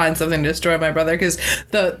find something to destroy my brother because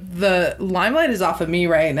the limelight is off of me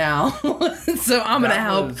right now. So I'm gonna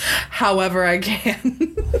help however I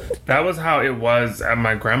can. That was how it was at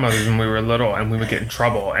my grandmother's when we were little and we would get in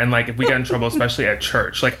trouble. And like if we got in trouble, especially at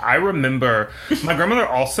church, like I remember my grandmother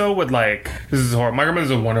also would like, this is horrible. My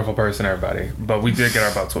grandmother's a wonderful person, everybody, but we did get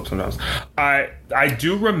our butts whooped sometimes. I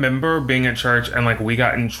do remember being at church and like we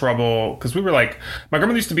got in trouble because we were like, my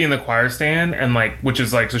grandmother used to be in the choir stand and like, which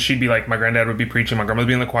is like, so she'd be like, my granddad would be preaching, my grandmother would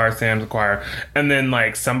be in the choir stand, the choir, and then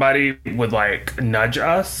like somebody would like nudge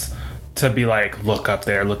us to be like, look up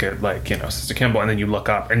there, look at like, Sister Kimball, and then you look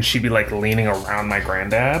up and she'd be like leaning around my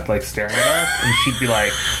granddad, like staring at us, and she'd be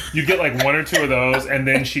like, you'd get like one or two of those, and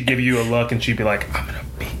then she'd give you a look and she'd be like, I'm gonna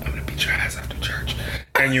beat your ass after church.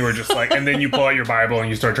 And you were just like, and then you pull out your Bible and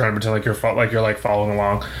you start trying to pretend like you're like following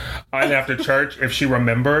along. And after church, if she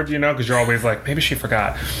remembered, because you're always like, maybe she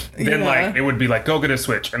forgot. Then like it would be like, go get a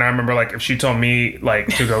Switch. And I remember like if she told me like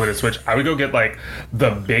to go get a Switch, I would go get like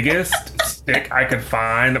the biggest stick I could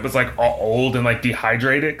find that was like all old and like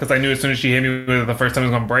dehydrated, because I knew as soon as she hit me with it the first time it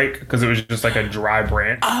was gonna break, because it was just like a dry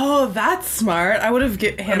branch. Oh, that's smart. I would have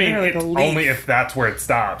handed her like a leaf. Only if that's where it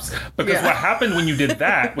stops. Because what happened when you did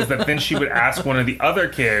that was that then she would ask one of the other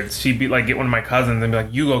kids, she'd be like, get one of my cousins and be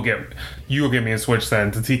like, you go get me a Switch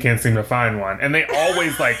then, since he can't seem to find one. And they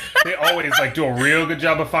always do a real good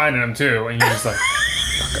job of finding them too. And you're just like,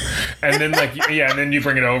 and then like, and then you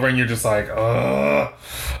bring it over and you're just like, ugh.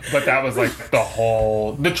 But that was like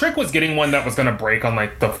the trick was getting one that was going to break on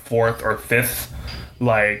like the 4th or 5th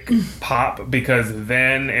like pop, because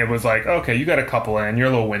then it was like, okay, you got a couple in, you're a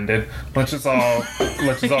little winded, let's just all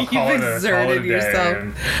call it a day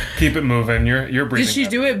and keep it moving. You're breathing. Did she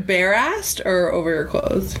do it bare-assed or over your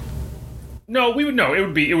clothes? No, it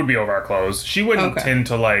would be over our clothes. She wouldn't tend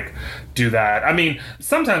to like do that. I mean,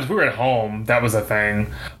 sometimes we were at home, that was a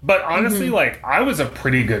thing. But honestly, like I was a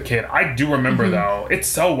pretty good kid. I do remember though, it's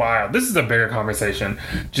so wild. This is a bigger conversation.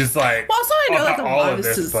 Just like, well, also I know like a lot of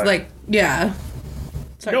this is like, yeah.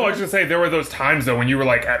 Sorry, no, I was just say there were those times though when you were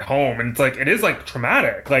like at home and it's like it is like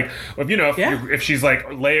traumatic. Like if she's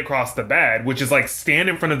like lay across the bed, which is like stand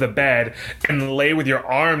in front of the bed and lay with your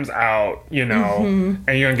arms out, and you're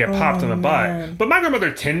gonna get popped in the butt. Man. But my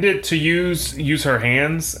grandmother tended to use her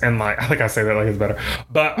hands, and like I think I say that like it's better.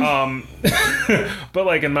 But but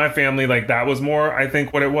like in my family, like that was more I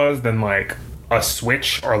think what it was than like a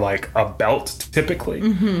switch or like a belt typically.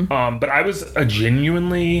 But I was a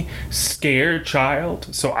genuinely scared child,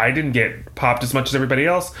 so I didn't get popped as much as everybody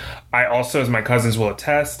else. I also, as my cousins will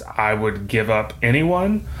attest, I would give up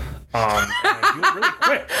anyone. And I do it really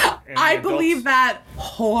quick. And I believe that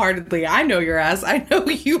wholeheartedly. I know your ass. I know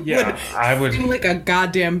you would sing like a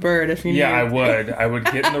goddamn bird if you knew. Yeah, I would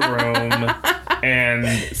get in the room,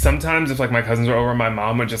 and sometimes if like my cousins were over, my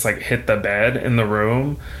mom would just like hit the bed in the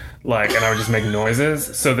room. Like, and I would just make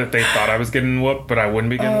noises so that they thought I was getting whooped, but I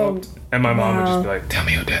wouldn't be getting whooped. And my mom would just be like, "Tell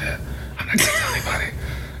me who did it. I'm not gonna tell anybody."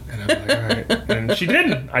 And I'm like, "All right." And she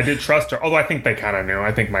didn't. I did trust her. Although I think they kind of knew.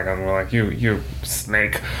 I think my cousins were like, "You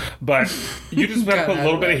snake." But you just gotta put a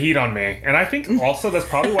little bit of heat on me. And I think also that's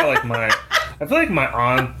probably why, like, I feel like my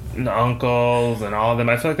aunt and uncles and all of them,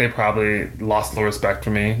 I feel like they probably lost the respect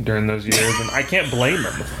for me during those years, and I can't blame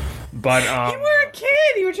them. But you were a kid.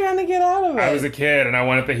 You were trying to get out of it. I was a kid, and I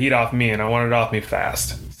wanted the heat off me, and I wanted it off me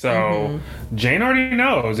fast. So Jane already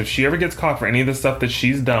knows if she ever gets caught for any of the stuff that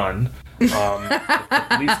she's done, if the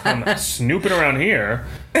police come snooping around here.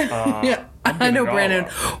 Yeah. I know, Brandon.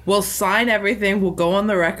 We'll sign everything. We'll go on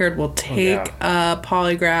the record. We'll take a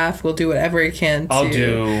polygraph. We'll do whatever we can. I'll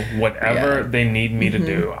do whatever they need me to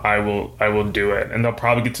do. I will do it, and they'll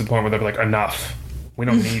probably get to the point where they'll be like, "Enough. We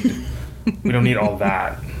don't need all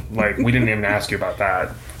that. Like, we didn't even ask you about that.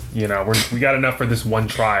 You know, we got enough for this one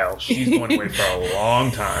trial. She's going away for a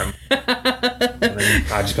long time." And then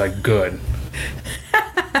I'd just be like, "Good."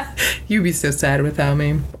 You'd be so sad without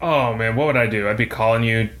me. Oh man, what would I do? I'd be calling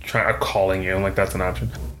you. I'm like, that's an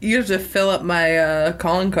option. You have to fill up my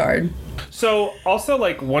calling card. So also,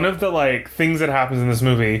 like, one of the like things that happens in this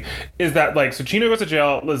movie is that, like, so Chino goes to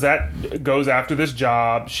jail. Lizette goes after this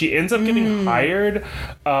job. She ends up getting hired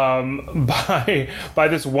by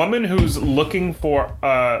this woman who's looking for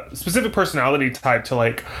a specific personality type to,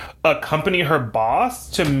 like, accompany her boss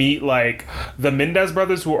to meet, like, the Mendez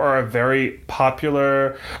brothers, who are a very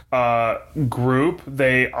popular group.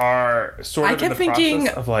 They are sort of in the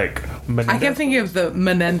process of, like, I kept thinking of the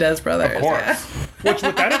Menendez brothers. Of course. Which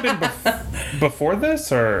would that have been before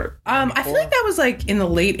this, or I feel like that was like in the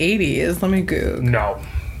late 80s. Let me Google. No,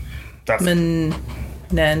 that's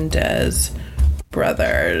Menendez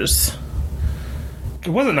brothers. It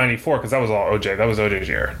wasn't 94 because that was all OJ. That was OJ's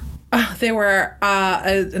year. They were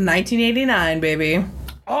 1989, baby.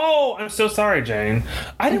 Oh, I'm so sorry, Jane.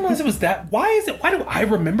 I didn't realize it was that. Why do I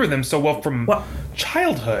remember them so well from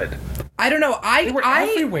childhood? I don't know. They were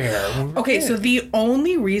everywhere. Okay, so the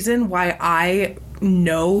only reason why I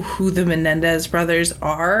know who the Menendez brothers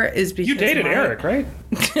are is because you dated Eric, right?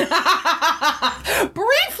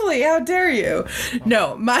 Briefly, how dare you?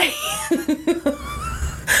 No,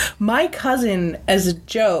 my cousin, as a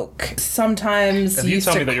joke, sometimes if you used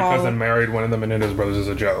tell to me that call... your cousin married one of the Menendez brothers as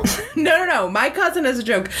a joke. No. My cousin, as a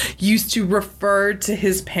joke, used to refer to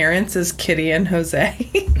his parents as Kitty and Jose.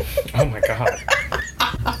 Oh my god.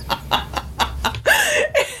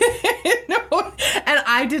 And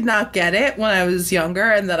I did not get it when I was younger,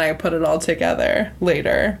 and then I put it all together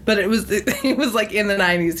later. But it was like in the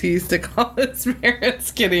 90s he used to call his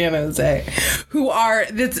parents Kitty and Jose, who are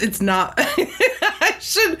it's not. I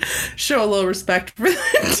should show a little respect for the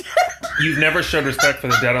dead. You've never showed respect for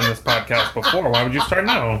the dead on this podcast before. Why would you start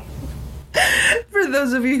now? For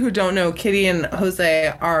those of you who don't know, Kitty and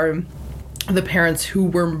Jose are the parents who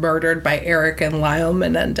were murdered by Eric and Lyle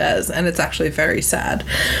Menendez, and it's actually very sad.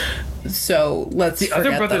 So let's the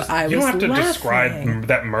other brothers. That I you don't have to laughing. describe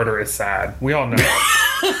that murder as sad. We all know.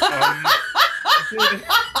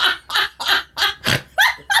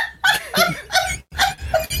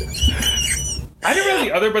 I didn't realize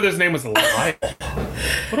the other brother's name was Lyle.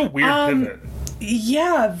 What a weird pivot.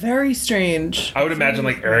 Yeah, very strange. I would imagine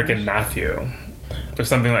like Eric and Matthew, or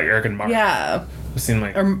something like Eric and Mark. Yeah. It seemed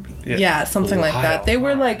like something like that. They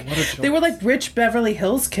were like rich Beverly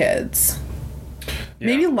Hills kids. Yeah,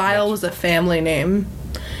 maybe Lyle was a family name.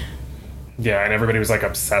 Yeah, and everybody was like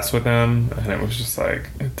obsessed with them, and it was just like,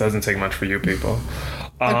 it doesn't take much for you people.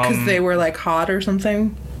 Because they were like hot or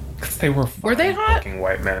something. Because they were they hot? Looking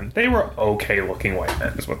white men. They were okay looking white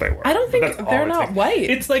men, is what they were. I don't think they're not white.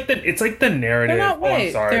 It's like the narrative. They're not white. Oh,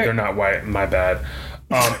 I'm sorry, they're not white. My bad.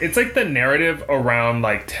 It's like the narrative around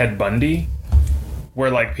like Ted Bundy, where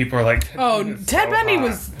like people are like, Ted Bundy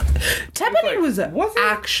was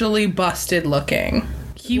actually busted looking.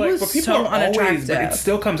 He was so unattractive. But it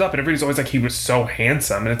still comes up, and everybody's always like, he was so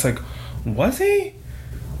handsome, and it's like, was he?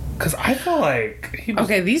 Because I feel like he was.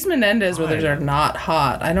 Okay, these Menendez brothers are not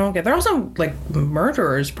hot. I don't get. They're also like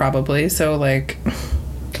murderers, probably. So like.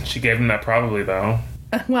 She gave him that probably though.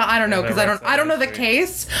 Well, I don't know because I don't know the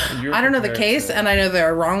case. I don't know the case, and I know there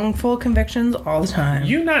are wrongful convictions all the time.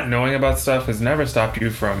 You not knowing about stuff has never stopped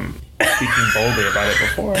you from speaking boldly about it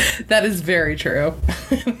before. That is very true.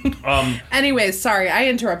 Anyways, sorry, I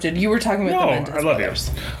interrupted. You were talking about the Menendez brothers.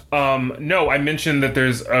 No, I mentioned that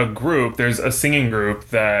there's a singing group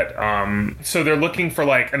that, so they're looking for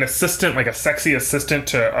like an assistant, like a sexy assistant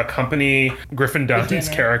to accompany Griffin Dunne's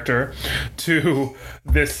character to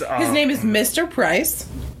this. His name is Mr. Price.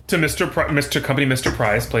 to Mr. Company Mr.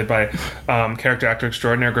 Price, played by character actor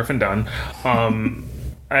extraordinaire Griffin Dunn,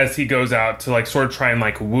 as he goes out to like sort of try and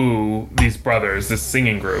like woo these brothers, this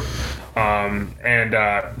singing group.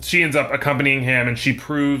 And she ends up accompanying him, and she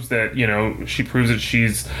proves that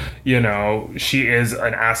she's, she is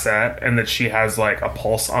an asset, and that she has like a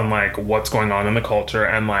pulse on like what's going on in the culture.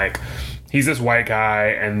 And like, he's this white guy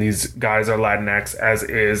and these guys are Latinx, as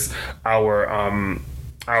is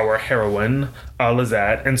our heroine,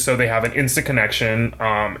 Lizette, and so they have an instant connection,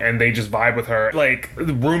 and they just vibe with her. Like,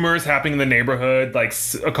 rumors happening in the neighborhood, like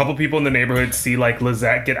a couple people in the neighborhood see like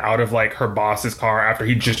Lizette get out of like her boss's car after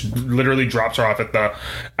he just literally drops her off at the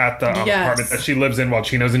apartment that she lives in while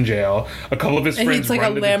Chino's in jail. A couple of his friends, it's like a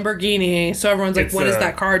Lamborghini, so everyone's like, what is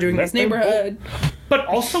that car doing in this neighborhood? But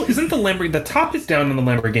also, isn't the Lamborghini, the top is down in the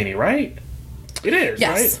Lamborghini, right? It is,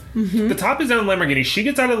 yes. Right? Mm-hmm. The top is down in the Lamborghini. She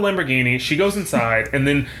gets out of the Lamborghini. She goes inside, and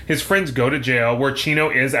then his friends go to jail where Chino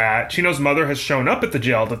is at. Chino's mother has shown up at the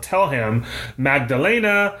jail to tell him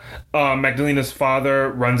Magdalena's father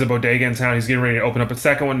runs a bodega in town. He's getting ready to open up a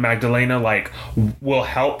second one. Magdalena, like, will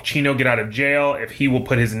help Chino get out of jail if he will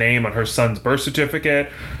put his name on her son's birth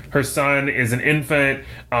certificate. Her son is an infant.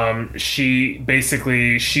 She's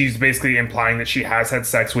basically implying that she has had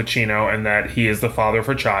sex with Chino and that he is the father of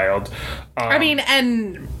her child.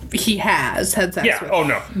 And he has had sex with. Oh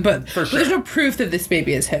no. But for sure. There's no proof that this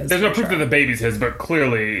baby is his. There's no proof that the baby's his, but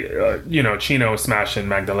clearly, Chino is smashing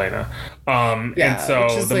Magdalena. And so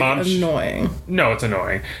which is the mom... annoying. No, it's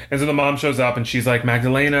annoying. And so the mom shows up and she's like,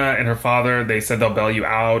 Magdalena and her father, they said they'll bail you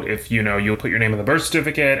out if, you'll put your name on the birth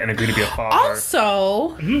certificate and agree to be a father.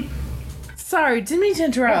 Also... Mm-hmm. Sorry, didn't mean to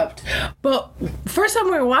interrupt. But first time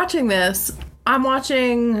we were watching this... I'm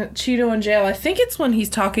watching Chino in jail. I think it's when he's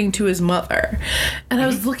talking to his mother. And I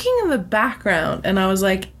was looking in the background and I was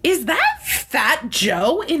like, is that Fat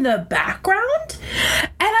Joe in the background?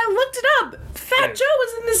 And I looked it up. Fat Joe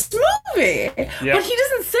was in this movie. Yep. But he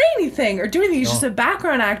doesn't say anything or do anything. He's just a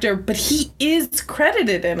background actor, but he is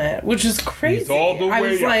credited in it, which is crazy. He's all the way I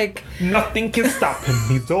was up. Like, nothing can stop him.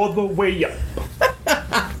 He's all the way up.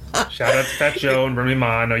 Shout out to Fat Joe and Remy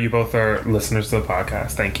Ma. I know you both are listeners to the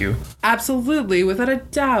podcast. Thank you. Absolutely, without a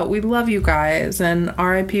doubt. We love you guys. And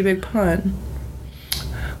R.I.P. Big Pun.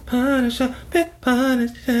 Punisher, Big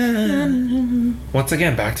Punisher. Once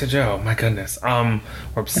again, back to Joe. My goodness. We're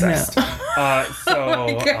obsessed. Well,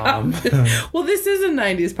 this is a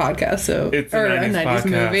 90s podcast, so it's a 90s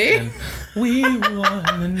movie. We want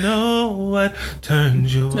to know what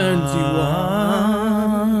turns you on.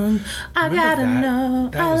 I gotta know.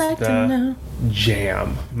 I like to know.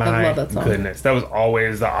 Jam. My I love that song. Goodness. That was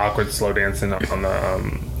always the awkward slow dancing on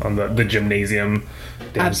the gymnasium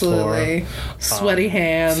dance Absolutely. floor. Sweaty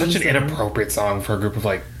hands. Such an inappropriate song for a group of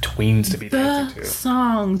like tweens to be dancing to. The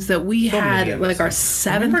songs that we had at like our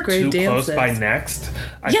 7th grade dances. Too Close by Next?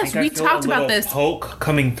 We talked about this. Poke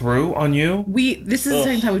coming through on you. This is the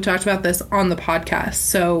second time we talked about this on the podcast,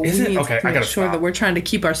 so we need to make sure that we're trying to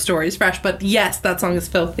keep our stories fresh. But yes, that song is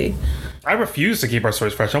filthy. I refuse to keep our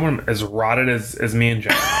stories fresh. I want them as rotted as me and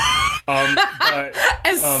Jen.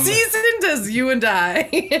 As seasoned as you and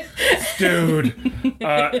I. Dude.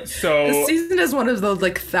 As seasoned as one of those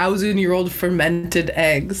like 1,000-year-old fermented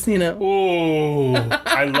eggs, Ooh.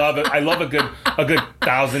 I love it. I love a good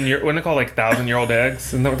 1,000-year, what do they call like 1,000-year-old eggs?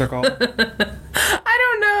 Isn't that what they're called? I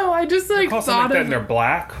don't know. I just like thought that and they're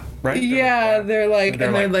black, right? They're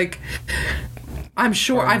like I'm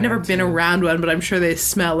sure I've never been around one, but I'm sure they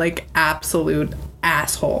smell like absolute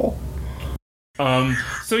asshole.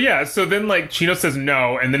 So then like Chino says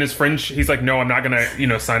no, and then his friend, he's like, no, I'm not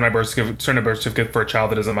gonna, sign a birth certificate for a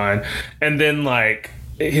child that isn't mine. And then like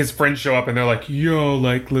his friends show up and they're like, yo,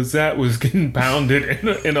 like Lizette was getting pounded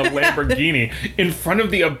in a Lamborghini in front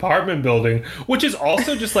of the apartment building, which is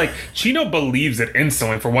also just like, Chino believes it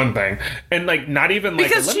instantly for one thing. And like, not even like,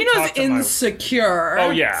 because Chino's insecure.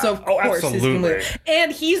 Oh yeah. So of course absolutely.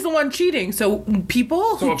 And he's the one cheating. So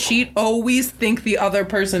people who cheat always think the other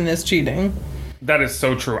person is cheating. That is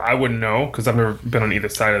so true. I wouldn't know because I've never been on either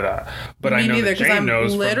side of that. But I know that Jane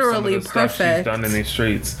knows literally from some of the stuff she's done in these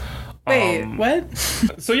streets. Wait, what?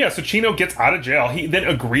 So Chino gets out of jail. He then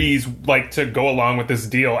agrees like to go along with this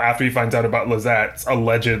deal after he finds out about Lizette's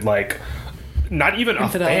alleged like not even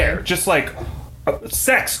affair, just like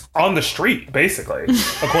sex on the street, basically,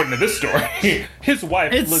 according to this story. His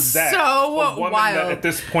wife, Lizette, a woman wild. That at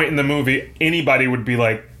this point in the movie, anybody would be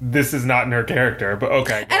like, this is not in her character, but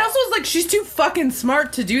okay. And also, it's like, she's too fucking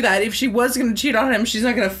smart to do that. If she was going to cheat on him, she's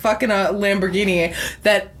not going to fuck in a Lamborghini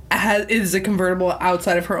that is a convertible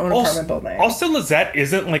outside of her own apartment building. Also, Lizette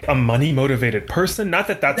isn't like a money motivated person. Not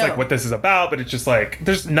that that's No. like what this is about, but it's just like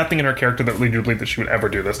there's nothing in her character that leads you to believe that she would ever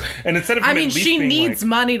do this. And instead of I him mean, at least she being needs like,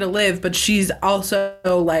 money to live, but she's also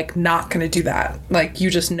like not going to do that. Like, you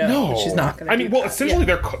just know that she's not going to. I mean, well, essentially,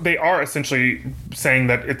 they are essentially saying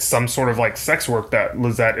that it's some sort of like sex work that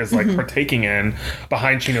Lizette is like partaking in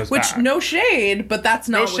behind Chino's Which, back. no shade, but that's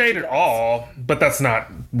not No what she shade at does. all, but that's not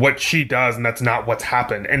what she does, and that's not what's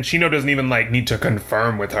happened. And Chino doesn't even like need to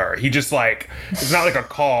confirm with her. He just like, it's not like a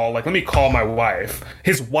call. Like, let me call my wife,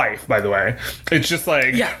 his wife, by the way. It's just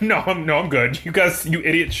like, Yeah. no, I'm good. You guys, you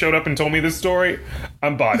idiots, showed up and told me this story. I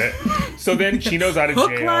bought it. So then Chino's out of jail.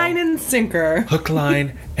 Hook, line, and sinker. Hook,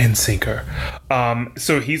 line, and sinker.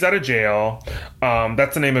 So he's out of jail.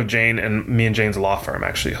 That's the name of Jane and me and Jane's law firm,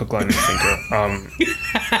 actually. Hook, line, and sinker.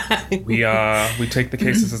 We take the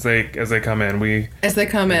cases as they come in. As they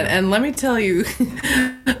come in. And let me tell you,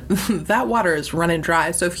 that water is running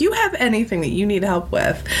dry. So if you have anything that you need help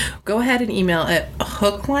with, go ahead and email at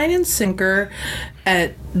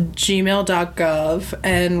hooklineandsinker@gmail.gov,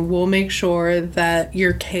 and we'll make sure that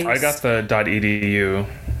your case... I got the .edu.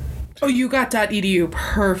 Oh, you got .edu.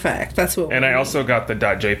 Perfect. That's what And I also got the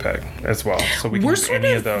 .jpeg as well. So we can We're use sort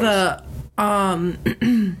any of of those.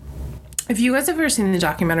 if you guys have ever seen the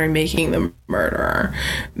documentary Making the Murderer,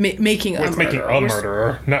 Making a It's Murderer. making a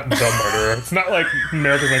murderer, not the murderer. It's not like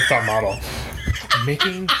America's Next Top Model.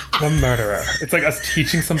 Making the murderer. It's like us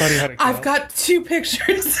teaching somebody how to kill. I've got 2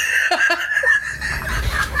 pictures.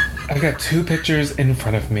 I've got 2 pictures in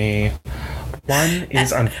front of me. One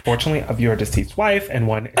is unfortunately of your deceased wife, and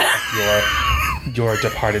one is of your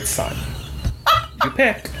departed son. You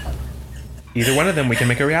pick. Either one of them, we can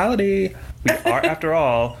make a reality. We are, after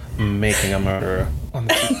all, making a murderer on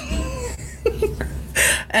the TV.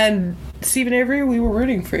 And Stephen Avery, we were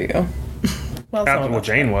rooting for you. Well, Well,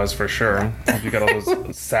 Jane was, for sure. You got all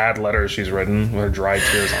those sad letters she's written with her dry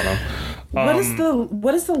tears on them. what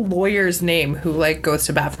is the lawyer's name who like goes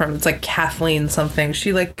to bat for him? It's like Kathleen something.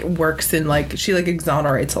 She like works in like she like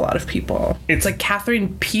exonerates a lot of people. It's like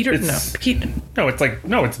Catherine Peter. No,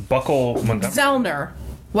 it's Buckle Montgomery. Zellner.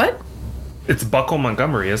 What? It's Buckle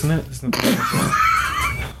Montgomery, isn't it?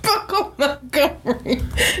 Buckle Montgomery.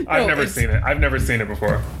 I've never seen it. I've never seen it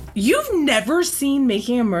before. You've never seen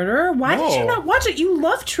Making a Murderer? Why did you No. not watch it? You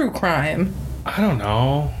love true crime. I don't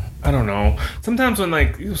know. Sometimes when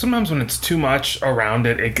it's too much around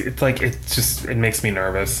it, it makes me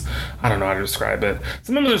nervous. I don't know how to describe it.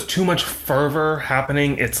 Sometimes there's too much fervor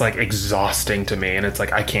happening. It's like exhausting to me, and it's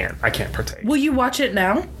like I can't partake. Will you watch it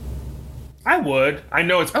now? I would. I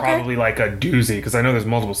know it's probably like a doozy because I know there's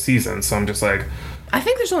multiple seasons, so I'm just like, I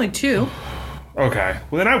think there's only 2. okay.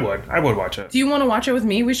 Well, then I would watch it. Do you want to watch it with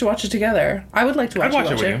me? We should watch it together. I would like to I'd watch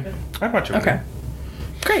watch it with it. you. I'd watch it with you. Okay.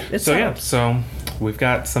 Great. It's So solid. yeah, so we've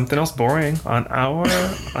got something else boring on our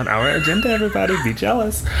agenda, everybody. Be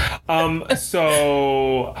jealous.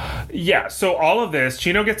 So all of this,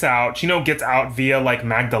 Chino gets out via like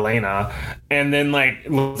Magdalena, and then like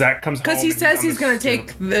Lizette comes home. Because he says he's going to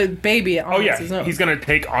take the baby on his own. He's gonna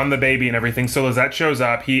take on the baby and everything. So Lizette shows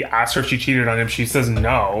up. He asks her if she cheated on him. She says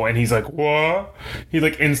no, and he's like, "What?" He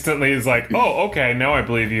like instantly is like, "Oh, okay, now I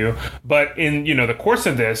believe you." But in the course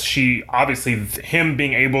of this, she obviously him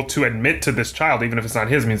being able to admit to this child, even if it's not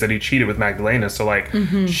his, means that he cheated with Magdalena. So like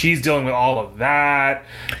she's dealing with all of that,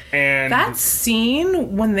 and that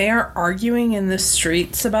scene when they are arguing in the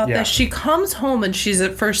streets about Yeah. this, she comes home and she's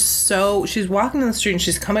at first she's walking down the street and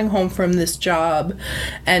she's coming home from this job,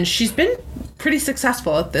 and she's been pretty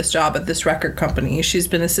successful at this job at this record company. She's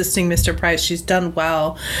been assisting Mr. Price. She's done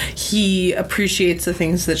well. He appreciates the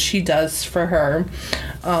things that she does for her.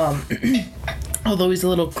 Although he's a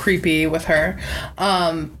little creepy with her.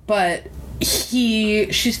 But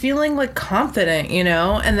she's feeling like confident,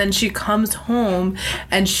 and then she comes home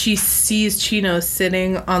and she sees Chino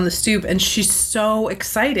sitting on the stoop, and she's so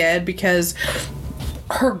excited because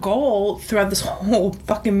her goal throughout this whole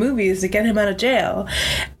fucking movie is to get him out of jail.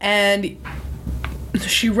 And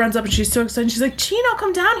she runs up and she's so excited. She's like, Chino,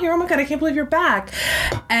 come down here. Oh my God, I can't believe you're back.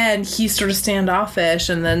 And he's sort of standoffish,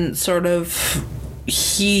 and then sort of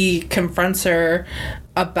he confronts her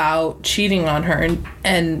about cheating on her,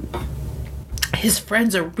 and his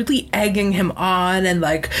friends are really egging him on and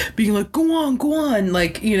like being like, go on,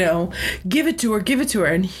 like, give it to her.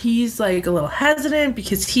 And he's like a little hesitant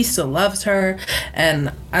because he still loves her,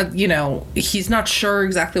 and he's not sure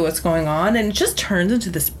exactly what's going on, and it just turns into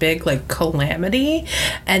this big like calamity,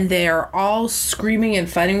 and they're all screaming and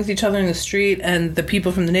fighting with each other in the street, and the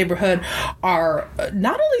people from the neighborhood are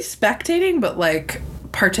not only spectating but like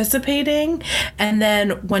participating. And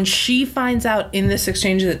then when she finds out in this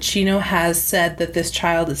exchange that Chino has said that this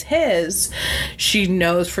child is his, she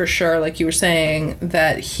knows for sure, like you were saying,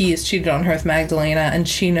 that he has cheated on her with Magdalena, and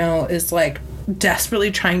Chino is like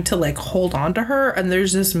desperately trying to like hold on to her. And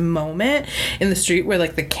there's this moment in the street where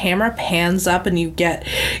like the camera pans up and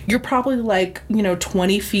you're probably like,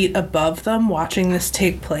 20 feet above them watching this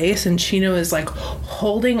take place, and Chino is like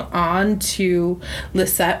holding on to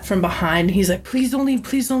Lisette from behind. He's like, please don't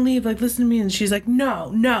leave, like listen to me. And she's like,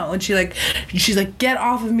 no, and she's like, get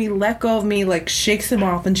off of me, let go of me, like shakes him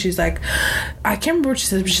off. And she's like, I can't remember what she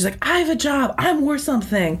says, but she's like, I have a job, I'm worth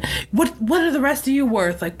something, what are the rest of you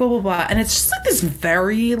worth, like blah blah blah. And it's just like this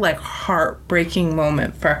very like heartbreaking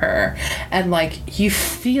moment for her, and like you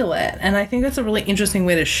feel it. And I think that's a really interesting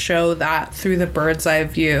way to show that through the bird's eye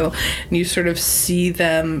view, and you sort of see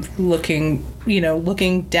them looking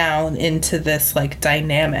down into this like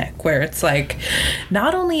dynamic where it's like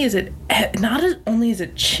not only is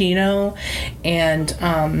it Chino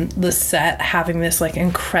and Lisette having this like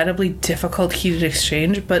incredibly difficult heated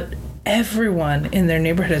exchange, but everyone in their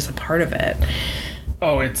neighborhood is a part of it.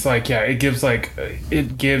 Oh, it's like, yeah, it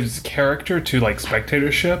gives character to like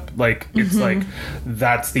spectatorship. Like it's like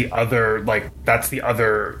that's the other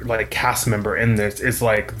like cast member in this is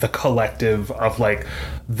like the collective of like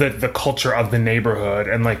the culture of the neighborhood,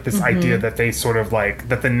 and like this idea that they sort of like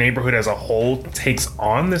that the neighborhood as a whole takes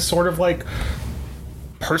on this sort of like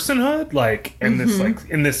personhood, like in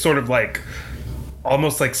this sort of like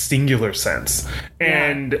almost like singular sense.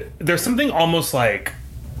 And there's something almost like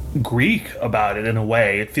Greek about it in a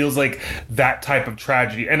way. It feels like that type of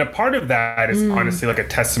tragedy, and a part of that is honestly like a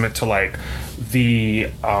testament to like the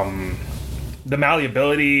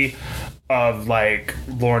malleability of like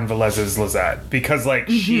Lauren Velez's Lisette, because like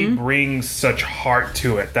she brings such heart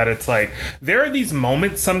to it that it's like there are these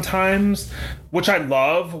moments sometimes which I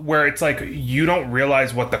love where it's like you don't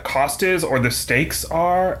realize what the cost is or the stakes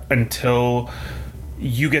are until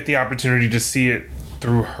you get the opportunity to see it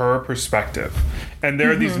through her perspective. And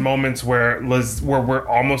there are these moments where we're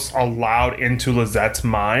almost allowed into Lisette's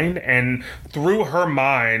mind, and through her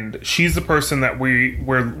mind, she's the person that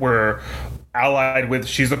we're allied with.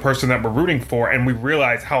 She's the person that we're rooting for, and we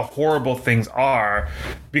realize how horrible things are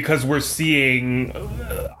because we're seeing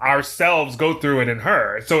ourselves go through it in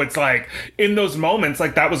her. So it's like in those moments,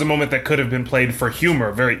 like that was a moment that could have been played for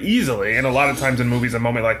humor very easily, and a lot of times in movies a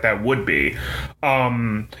moment like that would be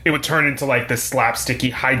it would turn into like this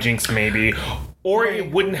slapsticky hijinks maybe, or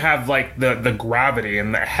it wouldn't have like the gravity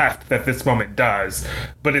and the heft that this moment does.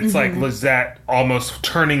 But it's like Lisette almost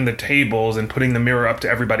turning the tables and putting the mirror up to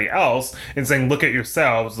everybody else and saying, look at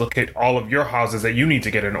yourselves, look at all of your houses that you need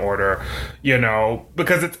to get in order,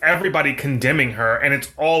 because it's everybody condemning her, and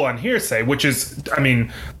it's all on hearsay, which is, I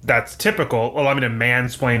mean, that's typical. Allow me to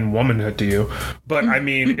mansplain womanhood to you. But I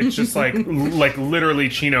mean, it's just like literally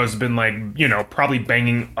Chino's been like, probably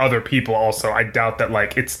banging other people also. I doubt that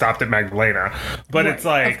like it stopped at Magdalena. But right, it's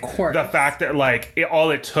like the fact that like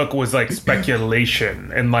all it took was like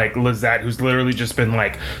speculation, and like Lisette, who's literally just been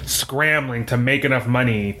like scrambling to make enough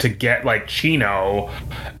money to get like Chino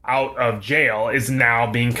out of jail, is now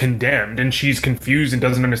being condemned, and she's confused and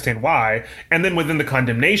doesn't understand why. And then within the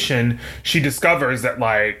condemnation, she discovers that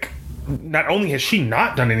like not only has she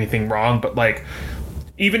not done anything wrong, but like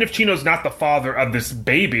even if Chino's not the father of this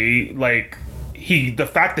baby, like the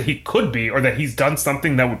fact that he could be, or that he's done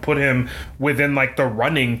something that would put him within like the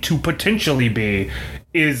running to potentially be,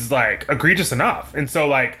 is like egregious enough. And so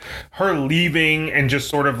like her leaving and just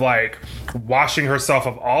sort of like washing herself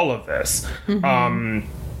of all of this,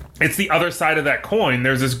 it's the other side of that coin.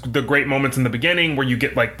 There's the great moments in the beginning where you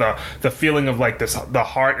get like the feeling of like this, the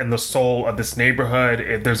heart and the soul of this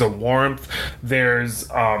neighborhood. There's a warmth.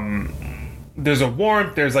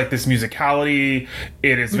 There's like this musicality.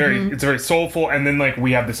 It is it's very soulful. And then like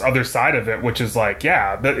we have this other side of it, which is like,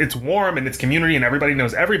 it's warm and it's community and everybody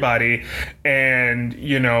knows everybody. And,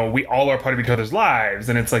 we all are part of each other's lives.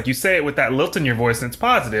 And it's like, you say it with that lilt in your voice and it's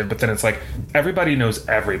positive, but then it's like, everybody knows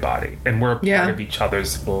everybody and we're a part of each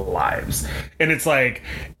other's lives. And it's like,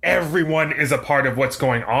 everyone is a part of what's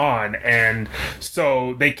going on. And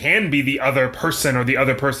so they can be the other person or the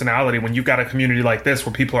other personality when you've got a community like this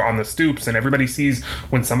where people are on the stoops and everybody sees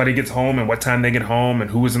when somebody gets home and what time they get home and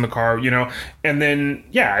who was in the car, and then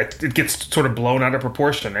it gets sort of blown out of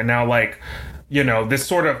proportion. And now like, this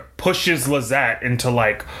sort of pushes Lisette into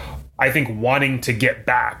like I think, wanting to get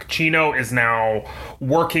back. Chino is now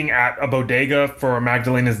working at a bodega for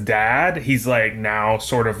Magdalena's dad. He's like now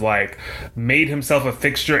sort of like made himself a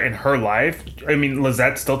fixture in her life. I mean,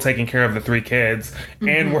 Lizette's still taking care of the 3 kids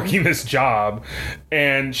and working this job,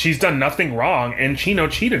 and she's done nothing wrong, and Chino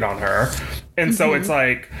cheated on her. And so it's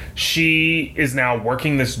like she is now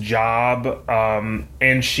working this job,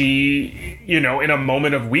 and she, you know, in a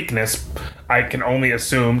moment of weakness, I can only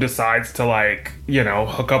assume, decides to, like, you know,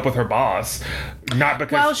 hook up with her boss. Not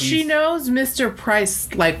because she knows Mr.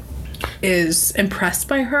 Price, like, is impressed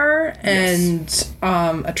by her and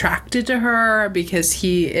attracted to her because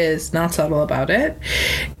he is not subtle about it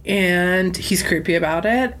and he's creepy about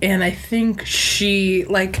it. And I think she,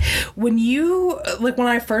 like, when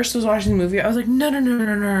I first was watching the movie, I was like, no,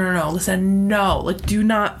 listen, no, like, do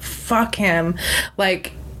not fuck him.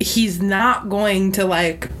 Like, he's not going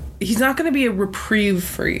to be a reprieve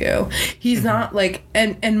for you. He's not like,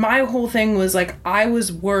 and my whole thing was like, I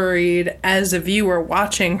was worried as a viewer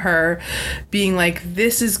watching her being like,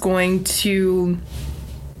 this is going to,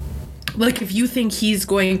 like, if you think he's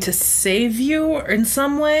going to save you in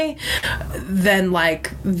some way, then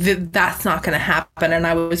like that's not going to happen. And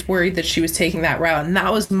I was worried that she was taking that route. And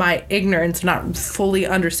that was my ignorance, not fully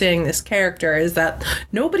understanding this character, is that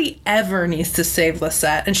nobody ever needs to save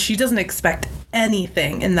Lisette, and she doesn't expect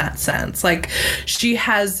anything in that sense. Like, she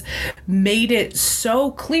has made it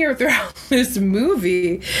so clear throughout this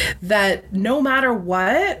movie that no matter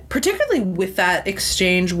what, particularly with that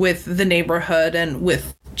exchange with the neighborhood and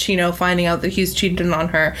with Chino finding out that he's cheated on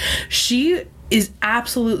her, she is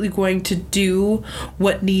absolutely going to do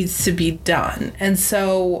what needs to be done. And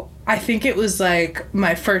so I think it was like,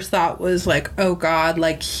 my first thought was like, oh God,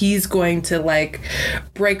 like, he's going to like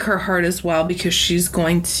break her heart as well, because she's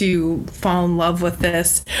going to fall in love with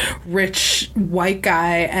this rich white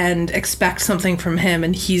guy and expect something from him,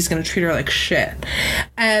 and he's going to treat her like shit.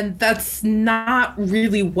 And that's not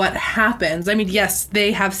really what happens. I mean, yes,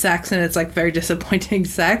 they have sex and it's like very disappointing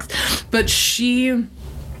sex, but she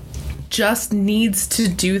just needs to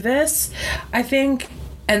do this, I think,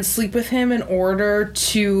 and sleep with him in order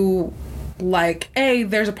to, like,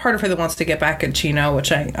 there's a part of her that wants to get back at Chino,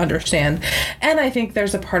 which I understand. And I think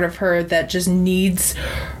there's a part of her that just needs,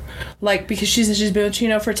 like, because she says she's been with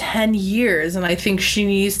Chino for 10 years, and I think she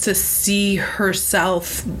needs to see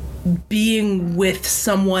herself being with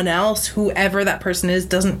someone else, whoever that person is,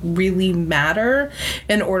 doesn't really matter,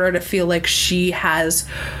 in order to feel like she has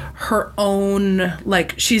her own,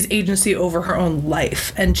 like, she's agency over her own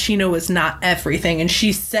life, and Chino is not everything. And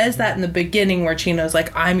she says that in the beginning, where Chino's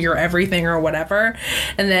like, I'm your everything or whatever,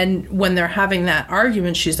 and then when they're having that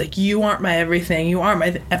argument, she's like, you aren't my everything, you aren't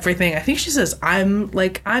my everything. I think she says, I'm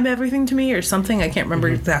everything to me or something. I can't remember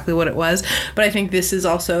exactly what it was, but I think this is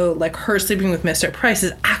also like her sleeping with Mr. Price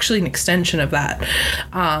is actually an extension of that.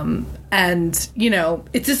 And, you know,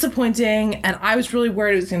 it's disappointing, and I was really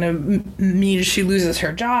worried it was going to mean she loses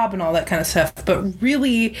her job and all that kind of stuff. But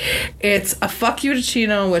really, it's a fuck you to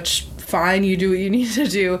Chino, which, fine, you do what you need to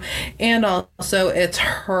do. And also, it's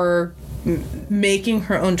her making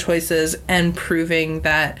her own choices and proving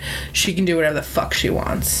that she can do whatever the fuck she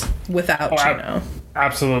wants without Chino.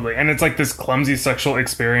 Absolutely. And it's like this clumsy sexual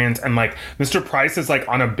experience, and like Mr. Price is like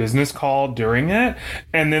on a business call during it,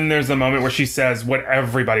 and then there's a moment where she says what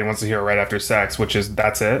everybody wants to hear right after sex, which is,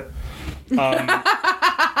 that's it.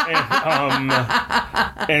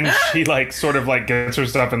 And she like sort of like gets her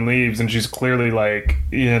stuff and leaves, and she's clearly like,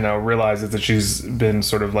 you know, realizes that she's been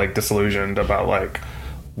sort of like disillusioned about like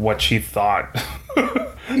what she thought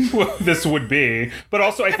this would be. But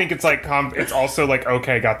also I think it's like it's also like,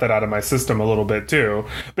 okay, got that out of my system a little bit too,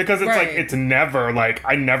 because it's like, it's never like,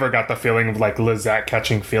 I never got the feeling of like Lisette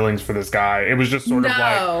catching feelings for this guy. It was just sort of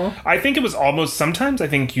like, I think it was almost, sometimes I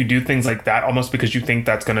think you do things like that almost because you think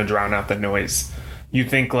that's going to drown out the noise. You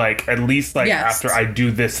think like, at least like after I do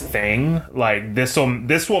this thing, like this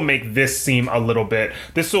will make this seem a little bit,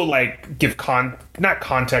 this will like give not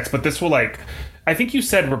context, but this will like, I think you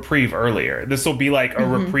said reprieve earlier. This will be like a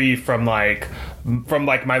reprieve from like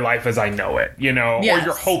my life as I know it, you know? Yes. Or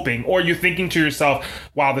you're hoping, or you're thinking to yourself,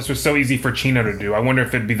 wow, this was so easy for Chino to do. I wonder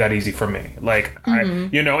if it'd be that easy for me. Like,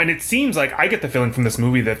 you know, and it seems like I get the feeling from this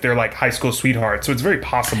movie that they're like high school sweethearts. So it's very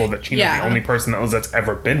possible that Chino's the only person that Lizette's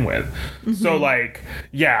ever been with. So like,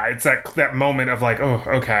 yeah, it's that moment of like, oh,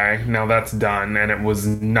 okay, now that's done. And it was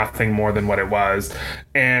nothing more than what it was.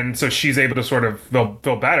 And so she's able to sort of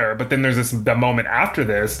feel better. But then there's the moment after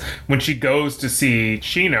this when she goes to see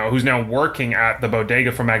Chino, who's now working at the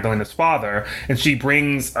bodega for Magdalena's father, and she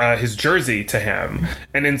brings his jersey to him,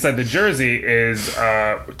 and inside the jersey is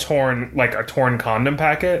a torn condom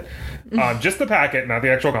packet, Just the packet, not the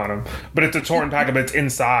actual condom, but it's a torn packet, but it's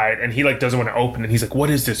inside, and he like doesn't want to open it. He's like, "What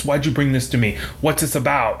is this? Why'd you bring this to me? What's this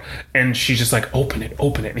about?" And she's just like, open it.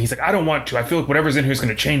 And he's like, "I don't want to. I feel like whatever's in here is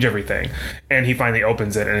going to change everything." And he finally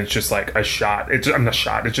opens it, and it's just like a shot. I'm not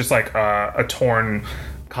shot. It's just like a torn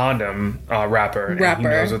condom wrapper. And he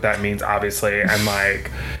knows what that means, obviously. And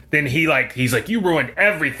like, then he's like, "You ruined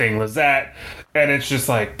everything, Lizette." And it's just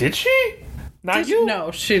like, did she? Not you?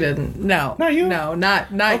 No, she didn't. No. Not you? No,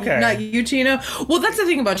 not Okay. not you, Chino. Well, that's the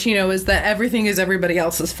thing about Chino is that everything is everybody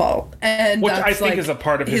else's fault. And Which that's I think is a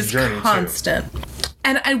part of his journey, too. constant.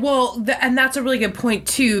 And that's a really good point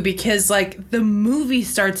too, because like the movie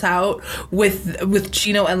starts out with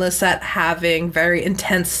Chino and Lisette having very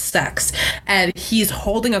intense sex, and he's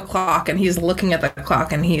holding a clock and he's looking at the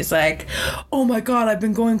clock and he's like, "Oh my god, I've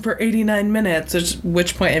been going for 89 minutes." At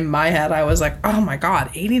which point in my head I was like, "Oh my god,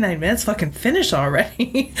 89 minutes, fucking finish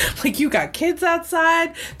already!" Like, you got kids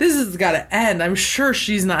outside. This has got to end. I'm sure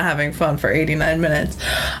she's not having fun for 89 minutes.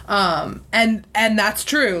 And that's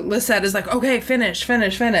true. Lisette is like, "Okay, finish.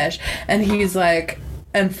 And he's like,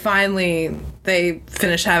 and finally they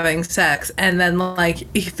finish having sex. And then like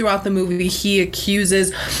throughout the movie, he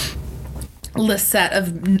accuses Lisette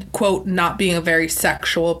of, quote, not being a very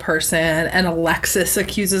sexual person, and Alexis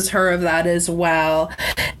accuses her of that as well.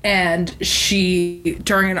 And she,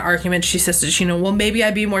 during an argument, she says to Chino, "Well, maybe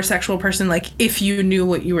I'd be a more sexual person like if you knew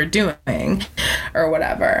what you were doing," or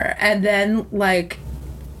whatever. And then like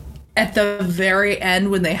at the very end,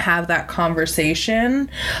 when they have that conversation,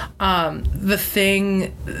 the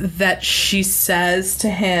thing that she says to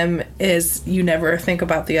him is, "You never think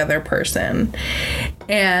about the other person."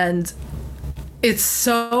 And it's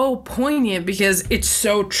so poignant because it's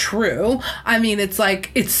so true. I mean, it's like,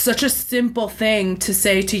 it's such a simple thing to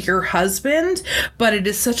say to your husband, but it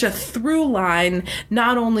is such a through line,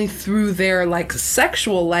 not only through their like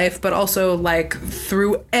sexual life, but also like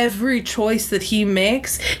through every choice that he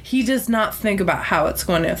makes. He does not think about how it's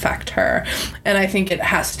going to affect her. And I think it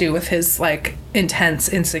has to do with his like intense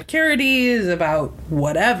insecurities about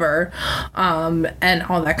whatever, and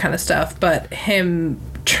all that kind of stuff. But him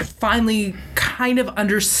finally kind of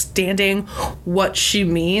understanding what she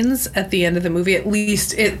means at the end of the movie. At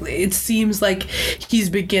least it seems like he's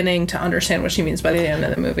beginning to understand what she means by the end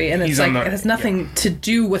of the movie. And it's like, it has nothing to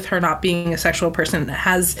do with her not being a sexual person. It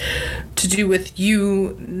has to do with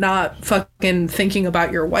you not fucking thinking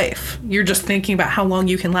about your wife. You're just thinking about how long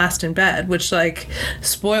you can last in bed, which, like,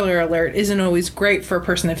 spoiler alert, isn't always great for a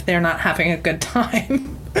person if they're not having a good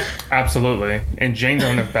time. Absolutely. And Jane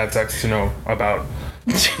don't have bad sex to know about,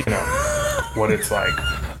 you know, what it's like.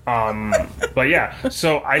 But yeah,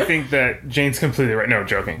 so I think that Jane's completely right. No,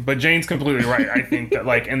 joking. But Jane's completely right. I think that,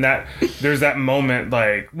 like, in that, there's that moment,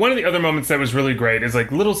 like, one of the other moments that was really great is,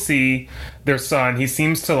 like, little C, their son, he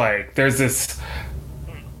seems to, like, there's this,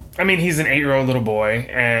 I mean, he's an 8-year-old little boy,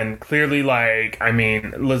 and clearly, like, I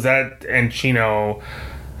mean, Lizette and Chino,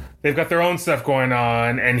 they've got their own stuff going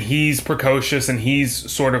on, and he's precocious, and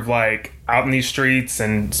he's sort of like out in these streets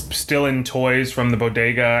and stealing toys from the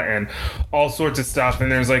bodega and all sorts of stuff. And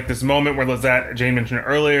there's like this moment where Lizette, Jane mentioned it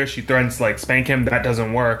earlier, she threatens to like spank him. That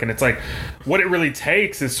doesn't work. And it's like, what it really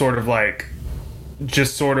takes is sort of like,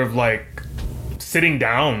 just sort of like sitting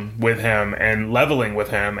down with him and leveling with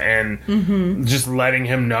him and just letting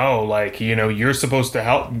him know, like, you know, you're supposed to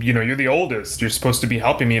help, you know, you're the oldest, you're supposed to be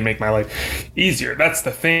helping me and make my life easier. That's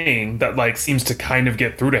the thing that, like, seems to kind of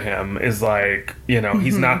get through to him, is like, you know,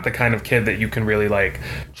 he's not the kind of kid that you can really like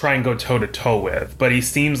try and go toe to toe with, but he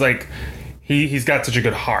seems like he's got such a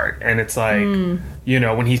good heart. And it's like, you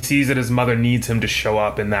know, when he sees that his mother needs him to show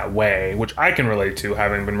up in that way, which I can relate to,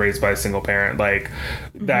 having been raised by a single parent, like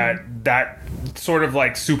that sort of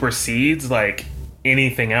like supersedes like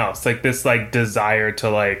anything else, like this like desire to,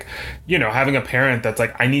 like, you know, having a parent that's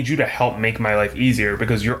like, I need you to help make my life easier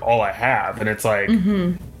because you're all I have. And it's like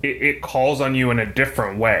it calls on you in a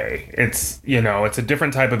different way. It's, you know, it's a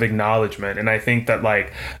different type of acknowledgement. And I think that,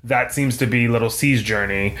 like, that seems to be little C's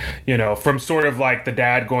journey, you know, from sort of like the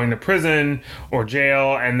dad going to prison or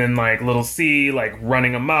jail, and then like little C like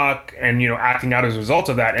running amok and, you know, acting out as a result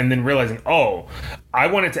of that, and then realizing, oh, I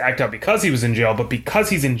wanted to act out because he was in jail, but because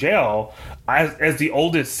he's in jail, as the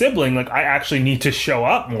oldest sibling, like, I actually need to show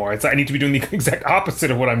up more. It's I need to be doing the exact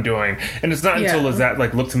opposite of what I'm doing. And it's not until Lizette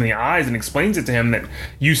like looks him in the eyes and explains it to him that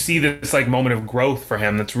you see this like moment of growth for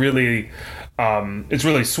him that's really it's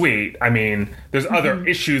really sweet. I mean, there's other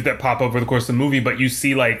issues that pop over the course of the movie, but you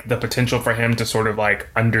see like the potential for him to sort of like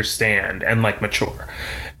understand and like mature.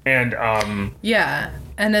 And yeah,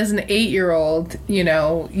 and as an 8-year-old, you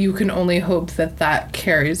know, you can only hope that that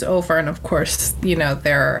carries over. And of course, you know,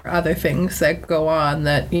 there are other things that go on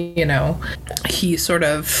that, you know, he sort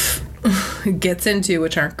of gets into,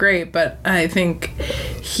 which aren't great, but I think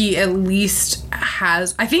he at least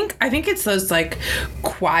has, I think it's those like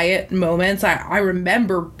quiet moments. I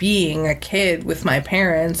remember being a kid with my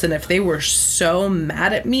parents, and if they were so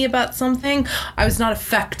mad at me about something, I was not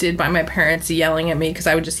affected by my parents yelling at me, because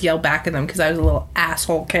I would just yell back at them because I was a little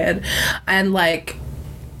asshole kid. And like,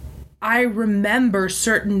 I remember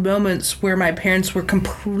certain moments where my parents were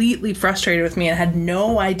completely frustrated with me and had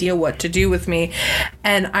no idea what to do with me.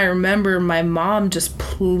 And I remember my mom just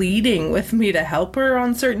pleading with me to help her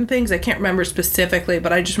on certain things. I can't remember specifically,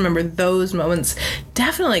 but I just remember those moments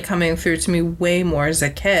definitely coming through to me way more as a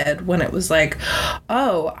kid, when it was like,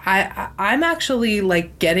 oh, I'm actually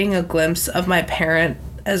like getting a glimpse of my parent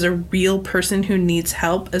as a real person who needs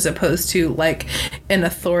help, as opposed to like an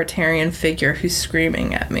authoritarian figure who's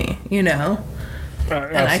screaming at me, you know?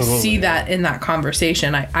 And I see that in that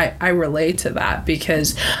conversation. I relate to that,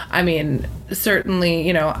 because I mean, certainly,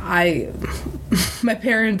 you know, my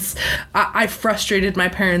parents, I frustrated my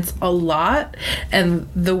parents a lot, and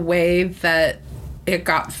the way that it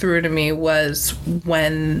got through to me was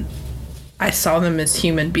when I saw them as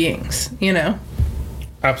human beings, you know?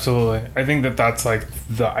 Absolutely. I think that that's like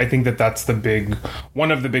that's the big,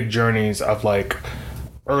 one of the big journeys of like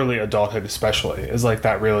early adulthood, especially, is like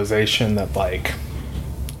that realization that like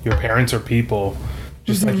your parents are people,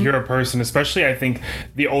 just like you're a person. Especially, I think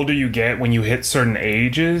the older you get, when you hit certain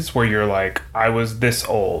ages where you're like, I was this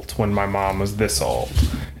old when my mom was this old.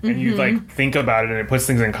 And you like think about it, and it puts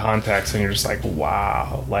things in context, and you're just like,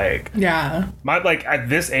 wow, like, yeah, like at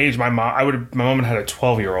this age, my mom had a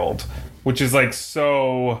 12-year-old, which is like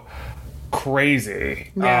so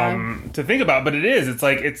crazy to think about. But it's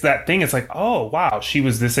like, it's that thing. It's like, oh wow, she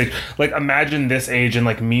was this age. Like, imagine this age and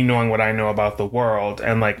like me knowing what I know about the world,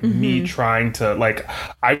 and like me trying to, like,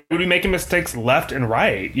 I would be making mistakes left and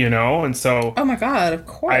right, you know? And so, oh my God, of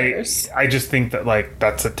course. I just think that like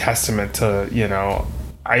that's a testament to, you know,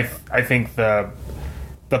 I think the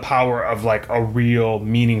power of like a real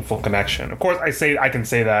meaningful connection. Of course, I can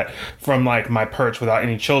say that from like my perch without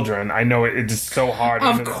any children. I know it's just so hard.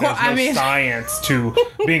 Of course, there's no science to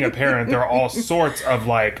being a parent. There are all sorts of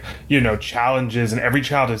like, you know, challenges, and every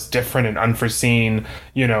child is different and unforeseen,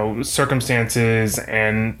 you know, circumstances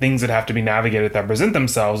and things that have to be navigated that present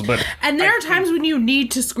themselves. And there are times when you need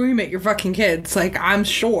to scream at your fucking kids. Like, I'm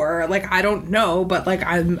sure, like, I don't know, but like,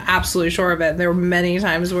 I'm absolutely sure of it. There were many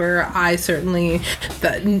times where I certainly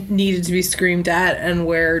needed to be screamed at, and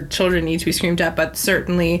where children need to be screamed at. But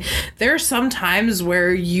certainly there are some times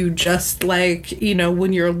where you just, like, you know,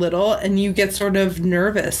 when you're little and you get sort of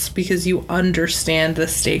nervous because you understand the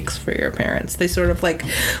stakes for your parents. They sort of like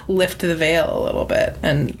lift the veil a little bit.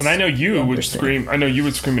 And I know you would scream. I know you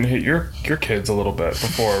would scream and hit your kids a little bit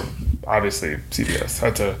before, obviously, CBS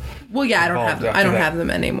had to. Well, yeah, I don't have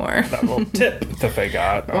them anymore. That little tip that they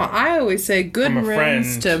got. Well, I always say good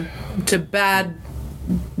riddance to bad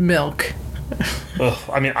milk. Ugh,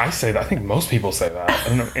 I mean, I say that. I think most people say that. I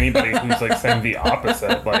don't know anybody who's like saying the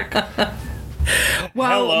opposite. Like,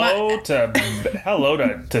 well, hello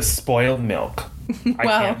to spoiled milk. I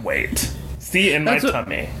can't wait. See in my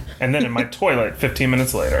tummy, and then in my toilet 15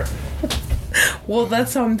 minutes later. Well,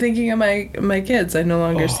 that's how I'm thinking of my kids. I no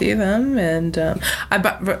longer see them, and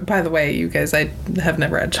by the way, you guys, I have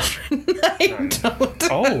never had children. I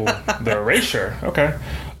don't. Oh, the erasure. Okay.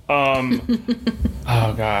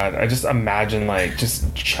 Oh God, I just imagine like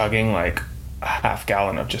just chugging like a half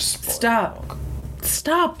gallon of just spoiled milk.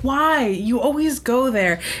 Stop. Why? You always go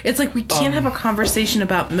there. It's like we can't have a conversation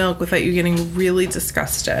about milk without you getting really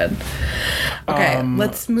disgusted. Okay,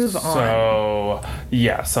 let's move on.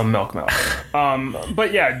 So milk.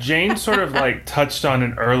 But yeah, Jane sort of like touched on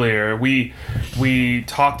it earlier. We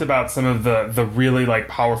talked about some of the really like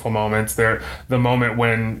powerful moments there. The moment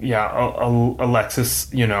when Alexis,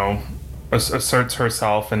 you know, asserts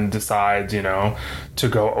herself and decides, you know, to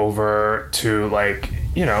go over to, like,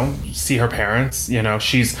 you know, see her parents. You know,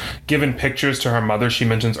 she's given pictures to her mother. She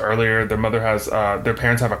mentions earlier their mother has their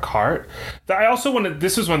parents have a cart. That I also wanted,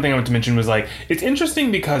 this was one thing I wanted to mention, was like, it's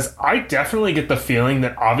interesting because I definitely get the feeling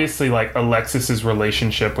that obviously like Alexis's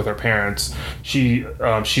relationship with her parents, she's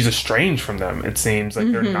estranged from them. It seems like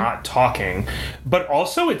they're not talking, but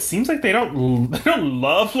also it seems like they don't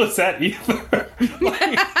love Lisette either.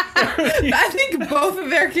 Like, I think both of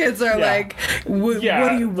their kids are like, what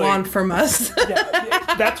do you want from us?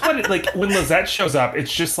 That's what it, like, when Lizette shows up,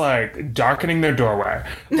 it's just like darkening their doorway.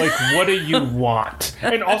 Like, what do you want?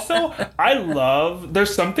 And also, I love,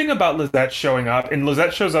 there's something about Lizette showing up, and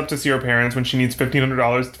Lizette shows up to see her parents when she needs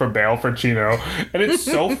 $1,500 for bail for Chino. And it's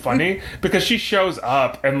so funny because she shows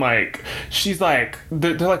up and like, she's like,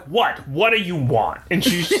 they're like, what do you want? And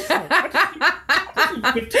she's just like,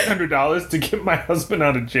 $1,500 to get my husband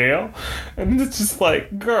out of jail. And it's just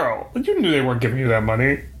like, girl, you knew they weren't giving you that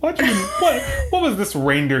money. What was this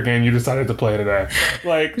reindeer game you decided to play today?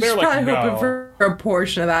 Like, they're like, probably no. hoping for a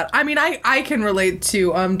portion of that. I mean, I can relate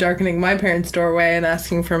to darkening my parents' doorway and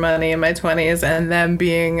asking for money in my 20s and them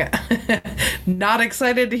being not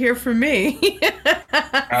excited to hear from me.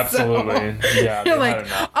 Absolutely. Yeah. You're like,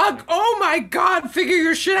 oh my God, figure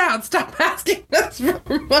your shit out. Stop asking us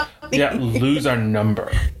for money. Yeah, lose our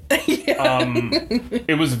number.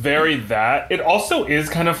 It was very that. It also is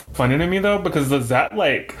kind of funny to me though, because Lizette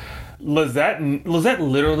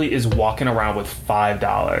literally is walking around with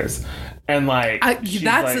 $5. And like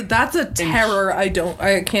that's a terror I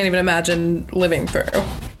can't even imagine living through.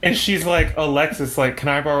 And she's like, Alexis, like, can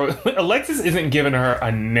I borrow? Alexis isn't giving her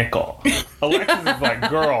a nickel. Alexis is like,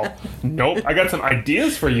 girl, nope, I got some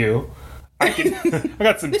ideas for you. I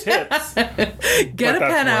got some tips. Get a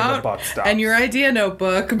pen out and your idea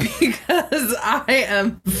notebook because I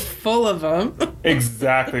am full of them.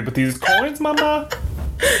 Exactly, but they's coins, mama,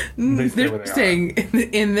 they're staying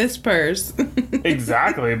in this purse.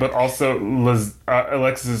 Exactly, but also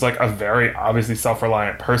Alexis is like a very obviously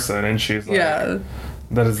self-reliant person, and she's like,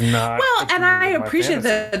 that is not. Well, and I appreciate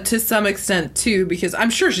that to some extent too, because I'm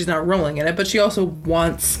sure she's not rolling in it, but she also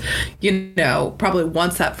wants, probably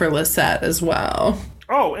wants that for Lisette as well.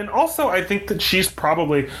 Oh, and also I think that she's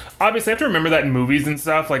probably, obviously I have to remember that in movies and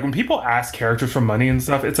stuff, like when people ask characters for money and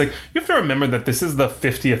stuff, it's like, you have to remember that this is the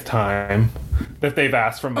 50th time that they've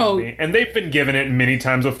asked for money, and they've been given it many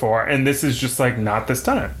times before, and this is just like, not this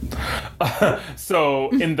time. So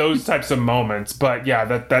in those types of moments, but yeah,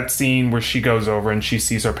 that scene where she goes over and she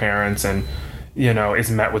sees her parents and,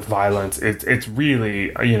 is met with violence. It's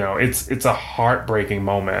really, it's a heartbreaking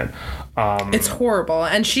moment. It's horrible,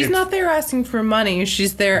 and she's not there asking for money.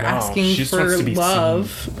 She's there asking for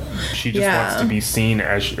love. She just wants to be seen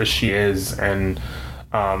as she is, and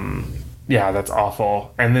that's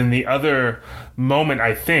awful. And then the other moment,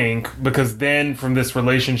 I think, because then from this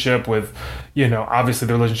relationship with, obviously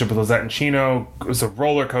the relationship with Lizette and Chino was a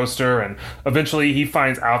roller coaster, and eventually he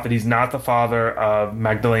finds out that he's not the father of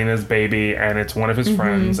Magdalena's baby, and it's one of his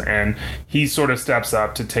friends, and he sort of steps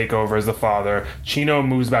up to take over as the father. Chino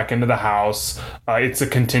moves back into the house. It's a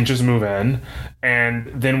contentious move-in,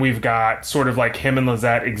 and then we've got sort of like him and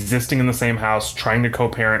Lizette existing in the same house, trying to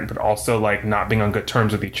co-parent, but also like not being on good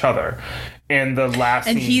terms with each other. And the last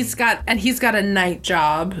scene, he's got a night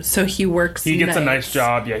job, so he works. He gets a nice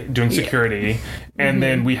job, doing security. And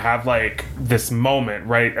then we have like this moment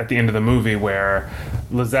right at the end of the movie where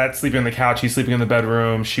Lizette's sleeping on the couch, he's sleeping in the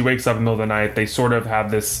bedroom. She wakes up in the middle of the night. They sort of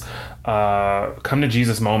have this come to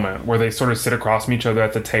Jesus moment where they sort of sit across from each other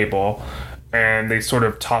at the table. And they sort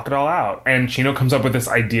of talk it all out. And Chino comes up with this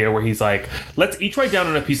idea where he's like, let's each write down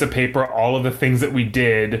on a piece of paper all of the things that we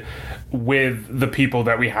did with the people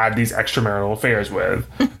that we had these extramarital affairs with.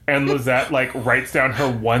 And Lizette like writes down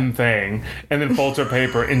her one thing and then folds her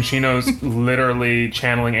paper, and Chino's literally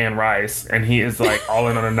channeling Anne Rice, and he is like all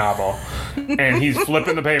in on a novel. And he's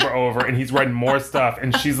flipping the paper over and he's writing more stuff,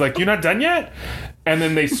 and she's like, you're not done yet? And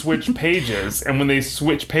then they switch pages, and when they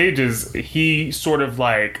switch pages, he sort of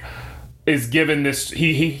like is given this,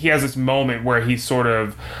 he has this moment where he sort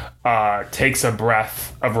of takes a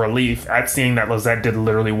breath of relief at seeing that Lizette did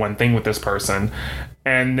literally one thing with this person.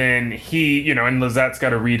 And then he, and Lizette's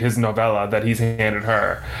got to read his novella that he's handed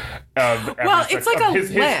her. It's like a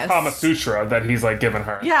his list. Kama Sutra that he's like given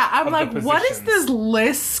her. Yeah, I'm like, what does this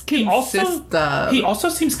list consist of? He also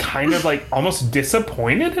seems kind of like almost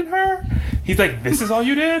disappointed in her. He's like, this is all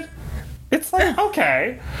you did? It's like,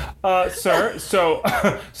 okay, sir. So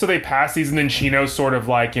they pass these, and then Chino sort of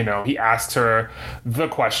like, he asks her the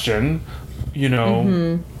question,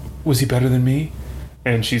 was he better than me?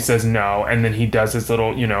 And she says no. And then he does his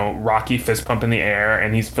little, rocky fist pump in the air,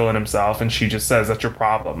 and he's feeling himself. And she just says, that's your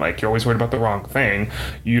problem. Like, you're always worried about the wrong thing.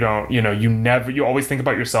 You don't, you always think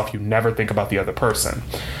about yourself. You never think about the other person.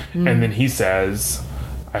 And then he says,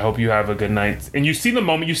 I hope you have a good night. And you see the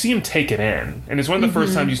moment, you see him take it in. And it's one of the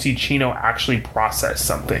first times you see Chino actually process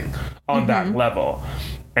something on that level.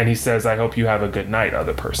 And he says, I hope you have a good night,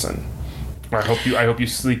 other person. Or I hope you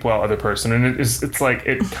sleep well, other person. And it's like,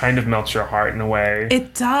 it kind of melts your heart in a way.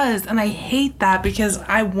 It does, and I hate that because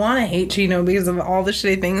I want to hate Chino because of all the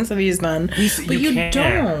shitty things that he's done. But you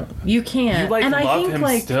don't. You can't. You like and love I think, him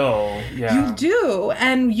like, still. Yeah. You do,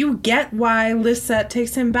 and you get why Lisette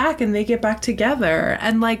takes him back and they get back together.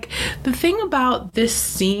 And like the thing about this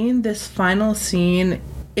scene, this final scene,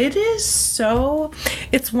 it's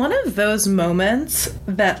one of those moments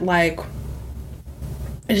that like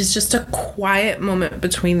it is just a quiet moment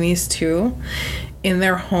between these two in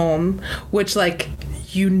their home, which like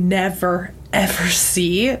you never ever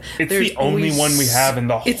see. It's the only one we have in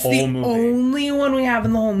the whole movie. It's the only one we have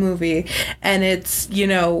in the whole movie. And it's, you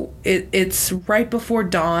know, it's right before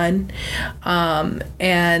dawn.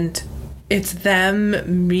 And it's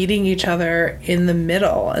them meeting each other in the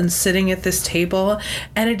middle and sitting at this table.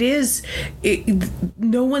 And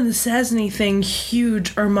no one says anything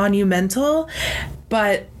huge or monumental,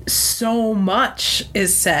 but so much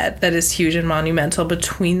is said that is huge and monumental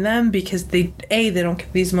between them because they don't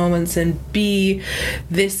get these moments, and B,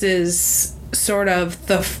 this is sort of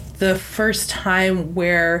the first time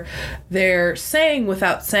where they're saying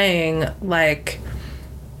without saying, like,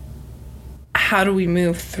 how do we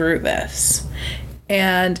move through this?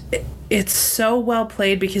 And it's so well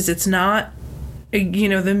played because it's not, you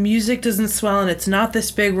know, the music doesn't swell and it's not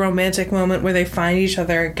this big romantic moment where they find each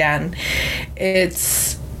other again.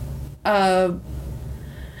 It's a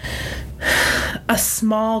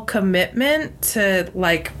small commitment to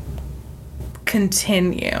like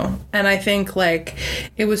continue. And I think like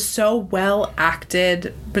it was so well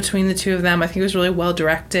acted between the two of them. I think it was really well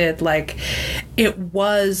directed. Like it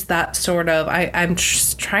was that sort of, I'm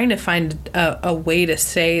just trying to find a way to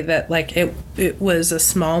say that like it was a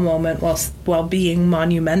small moment while being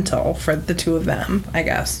monumental for the two of them, I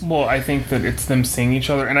guess. Well, I think that it's them seeing each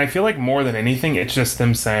other, and I feel like more than anything it's just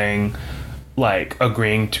them saying like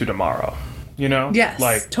agreeing to tomorrow, you know? Yes,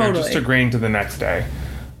 like totally. They're just agreeing to the next day.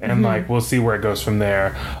 And like we'll see where it goes from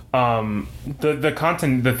there.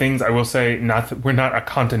 The things I will say, we're not a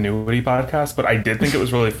continuity podcast, but I did think it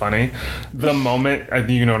was really funny. The moment,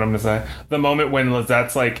 you know what I'm gonna say. The moment when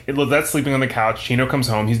Lizette's sleeping on the couch, Chino comes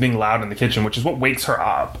home, he's being loud in the kitchen, which is what wakes her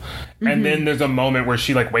up. And then there's a moment where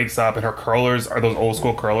she like wakes up and her curlers are those old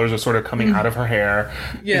school curlers are sort of coming out of her hair.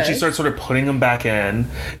 Yes. And she starts sort of putting them back in.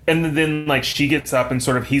 And then like she gets up and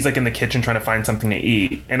sort of he's like in the kitchen trying to find something to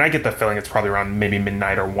eat. And I get the feeling it's probably around maybe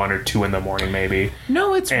midnight or 1 or 2 in the morning maybe.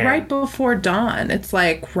 No, it's right before dawn. It's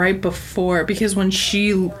like right before, because when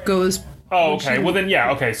she goes... Oh, okay. Well then, yeah,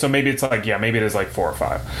 okay. So maybe it's like, maybe it is like 4 or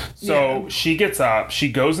 5. So she gets up,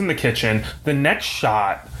 she goes in the kitchen. The next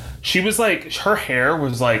shot, she was like, her hair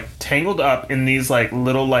was like tangled up in these like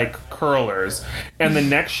little like curlers. And the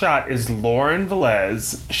next shot is Lauren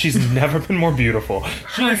Velez. She's never been more beautiful.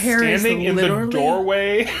 Her hair is standing in the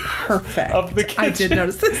doorway perfect of the kitchen. I did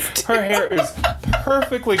notice this too. Her hair is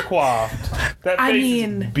perfectly coiffed. That face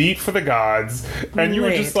is beat for the gods. And you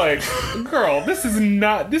were just like, girl, this is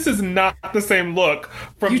not the same look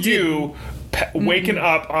from you waking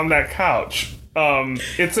up on that couch.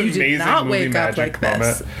 It's an amazing not movie wake up magic like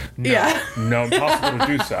moment. this. No, impossible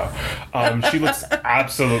to do so. She looks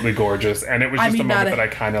absolutely gorgeous, and it was just a moment that I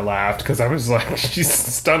kind of laughed because I was like, she's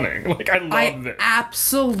stunning. Like I love it. I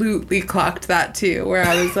absolutely clocked that too, where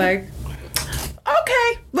I was like,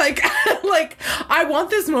 okay, like I want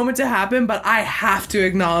this moment to happen, but I have to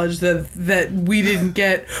acknowledge that we didn't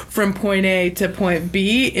get from point A to point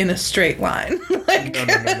B in a straight line. Like,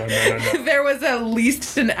 no. There was at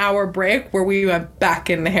least an hour break where we went back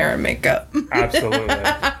into hair and makeup. Absolutely.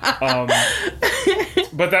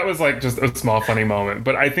 But that was like just a small funny moment.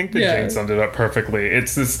 But I think that Jane summed it up perfectly.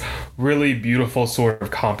 It's this really beautiful sort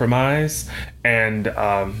of compromise and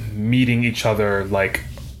meeting each other like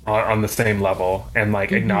on the same level and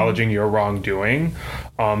like acknowledging your wrongdoing,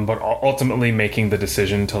 but ultimately making the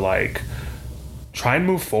decision to like try and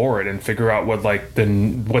move forward and figure out what the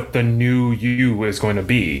new you is going to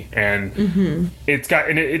be. And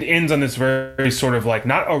it ends on this very sort of like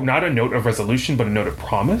not a note of resolution but a note of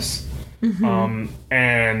promise.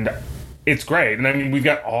 And it's great. And I mean, we've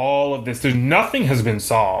got all of this. There's nothing has been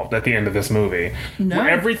solved at the end of this movie. No.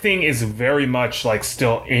 Everything is very much like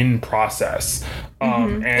still in process.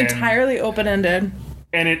 And entirely open-ended.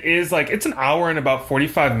 And it is like, it's an hour and about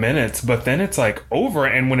 45 minutes, but then it's like over.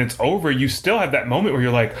 And when it's over, you still have that moment where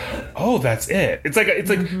you're like, oh, that's it. It's like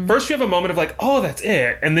first you have a moment of like, oh, that's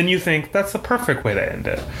it. And then you think that's the perfect way to end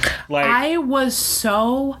it. Like, I was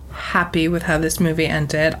so happy with how this movie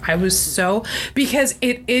ended. I was so, because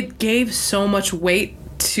it gave so much weight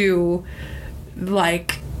to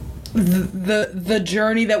like the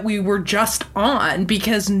journey that we were just on,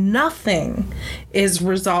 because nothing is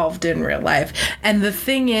resolved in real life. And the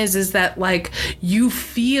thing is that like you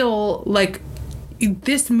feel like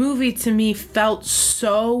this movie to me felt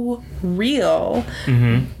so real,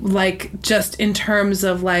 like just in terms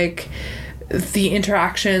of like the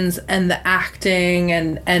interactions and the acting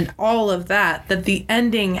and all of that the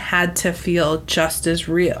ending had to feel just as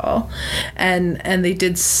real, and they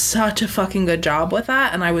did such a fucking good job with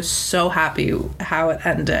that, and I was so happy how it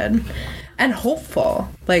ended and hopeful.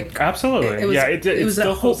 Like absolutely, it was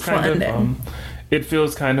a hopeful ending. It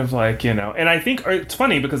feels kind of like, you know, and I think it's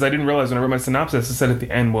funny because I didn't realize when I wrote my synopsis, I said at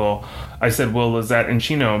the end, will Lisette and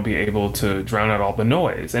Chino be able to drown out all the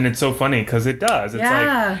noise? And it's so funny because it does.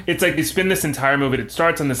 It's like you spin this entire movie. It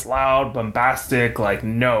starts on this loud, bombastic, like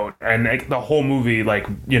note, and like, the whole movie, like,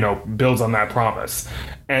 you know, builds on that promise.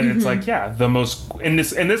 And it's like, yeah, the most in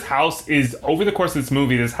this house is over the course of this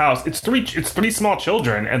movie. This house, it's three small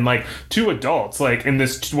children and like 2 adults, like in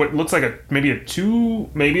this what looks like a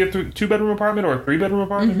 2-bedroom apartment or a 3-bedroom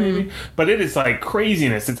apartment maybe. But it is like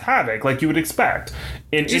craziness. It's havoc, like you would expect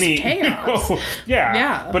in just any chaos. You know,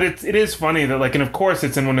 yeah. But it is funny that like, and of course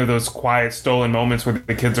it's in one of those quiet, stolen moments where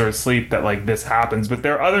the kids are asleep that like this happens. But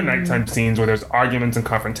there are other nighttime scenes where there's arguments and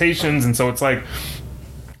confrontations, and so it's like,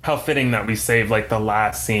 how fitting that we saved like the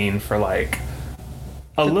last scene for like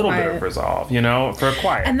a little bit of resolve, you know, for a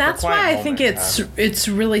quiet. And that's why I think it's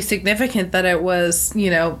really significant that it was, you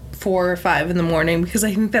know, 4 or 5 in the morning, because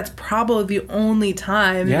I think that's probably the only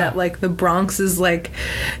time that like the Bronx is like,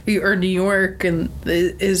 or New York and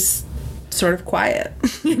is sort of quiet.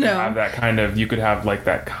 You know, you could have like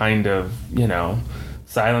that kind of, you know,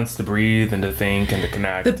 silence to breathe and to think and to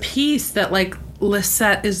connect. The peace that like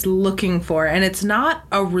Lisette is looking for, and it's not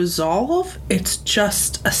a resolve, it's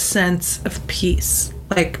just a sense of peace.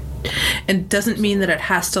 Like, and doesn't mean that it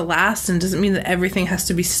has to last, and doesn't mean that everything has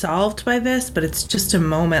to be solved by this, but it's just a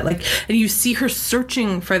moment. Like, and you see her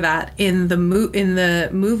searching for that in the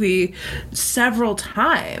movie several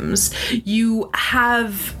times. You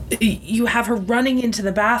have her running into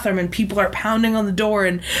the bathroom, and people are pounding on the door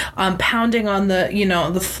and pounding on the, you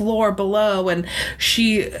know, the floor below, and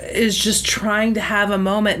she is just trying to have a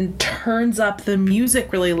moment and turns up the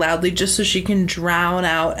music really loudly just so she can drown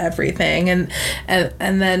out everything, and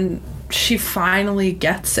then she finally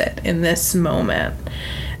gets it in this moment,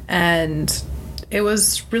 and it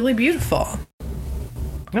was really beautiful.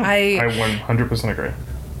 No, I 100% agree.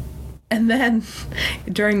 And then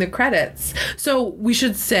during the credits, so we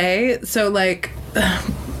should say, so like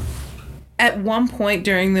at one point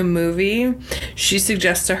during the movie, she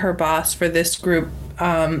suggests to her boss for this group,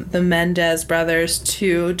 the Mendez brothers,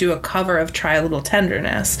 to do a cover of Try a Little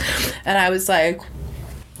Tenderness. And I was like,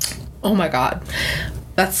 oh my God,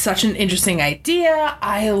 that's such an interesting idea.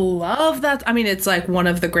 I love that. I mean, it's like one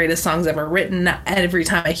of the greatest songs ever written. Every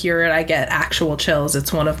time I hear it, I get actual chills.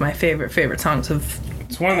 It's one of my favorite songs of...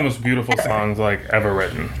 It's one of the most beautiful songs like ever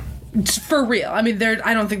written. For real. I mean,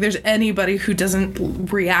 I don't think there's anybody who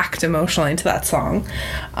doesn't react emotionally to that song.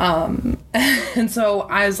 And so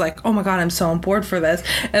I was like, oh my God, I'm so on board for this.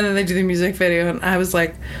 And then they do the music video, and I was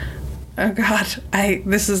like, oh God,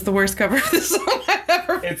 this is the worst cover of this song I've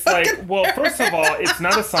ever It's like, well, first of all, it's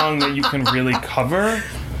not a song that you can really cover.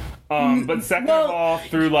 But second of all,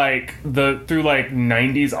 through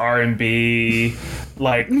 90s R&B,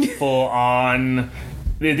 like full on,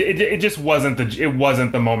 it just wasn't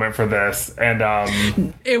the moment for this, and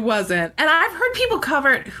it wasn't. And I've heard people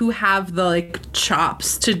cover it who have the like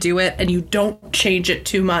chops to do it, and you don't change it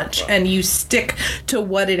too much, and you stick to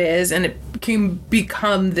what it is, and it can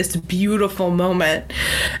become this beautiful moment.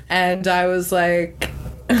 And I was like,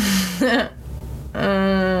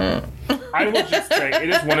 I will just say it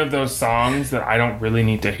is one of those songs that I don't really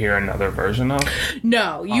need to hear another version of.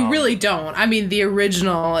 No, you really don't. I mean, the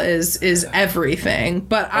original is everything,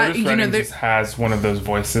 but just has one of those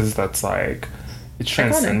voices that's like, it's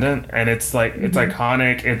transcendent, and it's like it's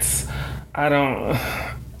iconic. It's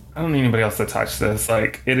I don't need anybody else to touch this.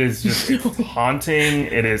 Like, it is just it's haunting.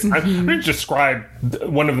 It is. I don't need to describe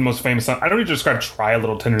one of the most famous songs. I don't need to describe "Try a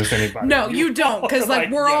Little Tenderness" to anybody. No, you don't, because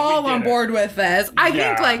like we're all on board with this. I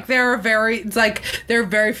think like there are very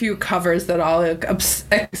few covers that I'll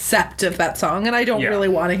accept of that song, and I don't really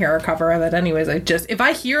want to hear a cover of it anyways. If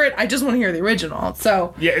I hear it, I just want to hear the original.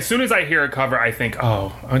 So yeah, as soon as I hear a cover, I think,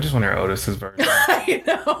 oh, I just want to hear Otis's version. I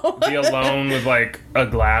know. Be alone with like a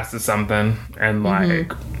glass of something and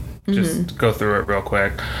like. Just go through it real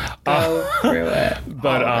quick. Go through it.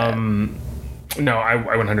 But No, I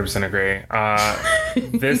 100% agree.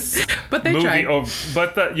 This But they movie, tried.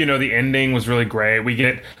 but the ending was really great.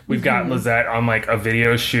 We've got Lizette on like a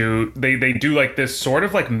video shoot. They do like this sort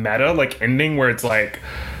of like meta like ending where it's like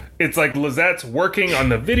Lizette's working on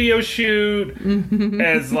the video shoot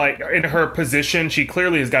as like in her position. She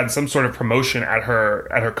clearly has gotten some sort of promotion at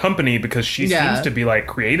her company because she seems to be like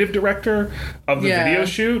creative director of the video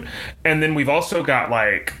shoot. And then we've also got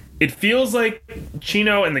like, it feels like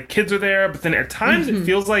Chino and the kids are there, but then at times it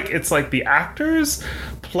feels like it's like the actors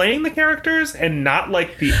playing the characters and not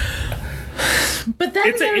like the... But then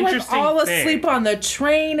It's an they're like interesting all thing. asleep on the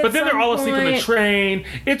train. But then they're all asleep on the train.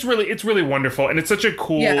 It's really wonderful, and it's such a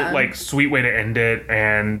cool, like, sweet way to end it,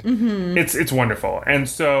 and it's wonderful. And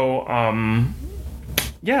so,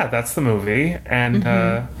 yeah, that's the movie. And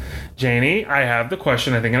Janie, I have the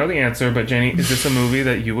question. I think I know the answer, but Janie, is this a movie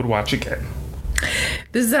that you would watch again?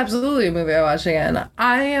 This is absolutely a movie I watch again.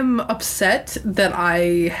 I am upset that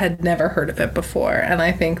I had never heard of it before, and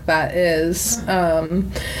I think that is,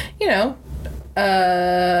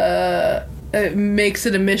 it makes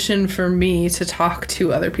it a mission for me to talk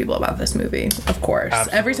to other people about this movie, of course.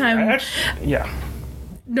 Absolutely. Every time...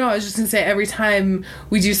 No, I was just going to say, every time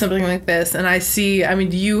we do something like this, and I see, I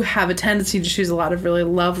mean, you have a tendency to choose a lot of really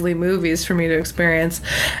lovely movies for me to experience,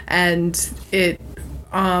 and it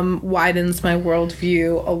widens my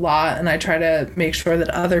worldview a lot, and I try to make sure that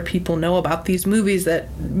other people know about these movies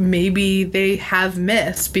that maybe they have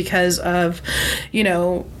missed because of,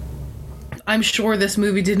 I'm sure this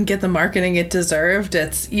movie didn't get the marketing it deserved.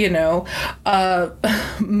 It's, a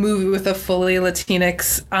movie with a fully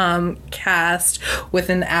Latinx cast with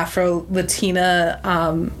an Afro-Latina,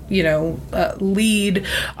 lead,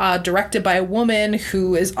 directed by a woman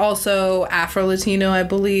who is also Afro-Latino, I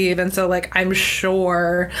believe. And so, I'm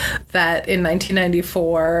sure that in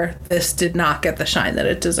 1994, this did not get the shine that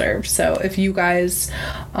it deserved. So if you guys,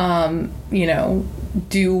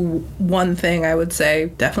 do one thing, I would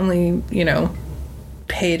say definitely,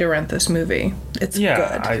 pay to rent this movie. It's good.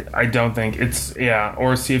 I don't think it's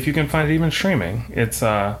or see if you can find it even streaming. It's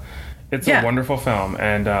a wonderful film,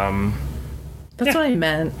 and that's what I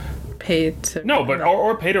meant. Pay to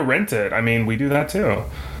or pay to rent it. I mean, we do that too.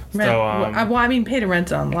 Rent, pay to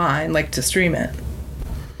rent it online, to stream it.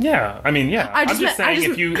 Yeah, I mean, yeah. I just meant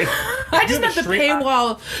the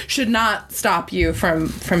paywall should not stop you from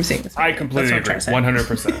seeing this movie. I completely agree,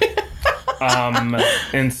 100%.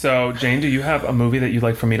 And so, Jane, do you have a movie that you'd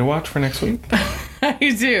like for me to watch for next week?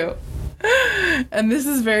 I do. And this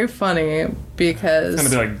is very funny because... It's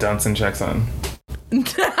going to be like Dunstan Checks In.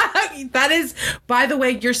 That is, by the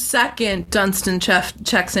way, your second Dunstan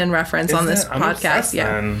Checks In reference on this podcast.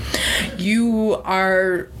 Then. You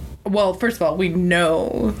are... Well, first of all, we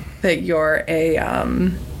know that you're a...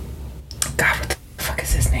 God, what the fuck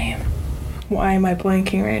is his name? Why am I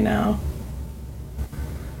blanking right now?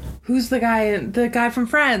 Who's the guy? The guy from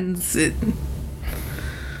Friends.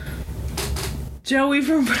 Joey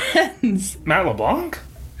from Friends. Matt LeBlanc?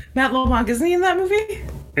 Matt LeBlanc, isn't he in that movie?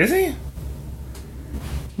 Is he?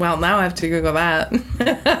 Well, now I have to Google that.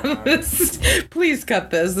 Please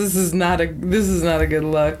cut this. This is not a good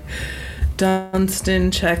look. Dunstan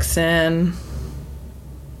Checks In.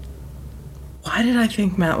 Why did I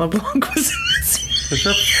think Matt LeBlanc was in this? Because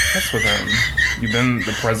you're obsessed with him. You've been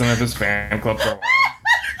the president of his fan club for a while.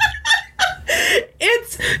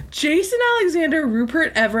 It's Jason Alexander,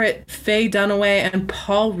 Rupert Everett, Faye Dunaway, and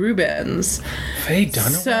Paul Rubens. Faye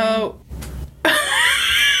Dunaway? So...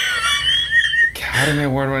 Academy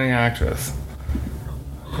Award-winning actress.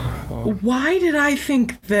 Why did I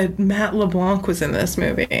think that Matt LeBlanc was in this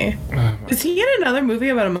movie? Is he in another movie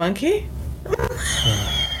about a monkey?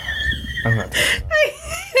 I'm not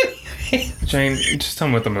Jane, just tell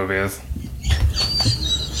me what the movie is.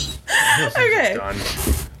 Okay.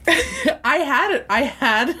 I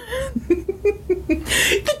had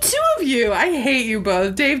the two of you. I hate you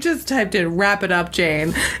both. Dave just typed in "wrap it up,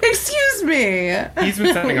 Jane." Excuse me. He's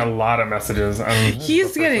been sending a lot of messages.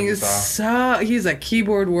 He's getting he's a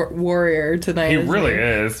keyboard warrior tonight. He really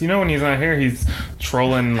is. When he's not here, he's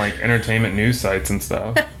trolling entertainment news sites and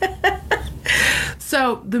stuff.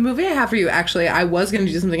 So the movie I have for you, actually, I was going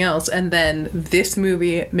to do something else, and then this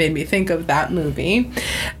movie made me think of that movie,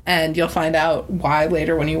 and you'll find out why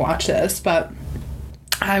later when you watch this, but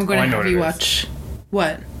I'm going to have you watch...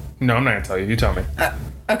 What? No, I'm not going to tell you. You tell me.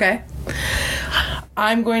 Okay.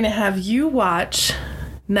 I'm going to have you watch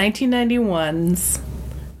 1991's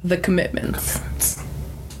The Commitments.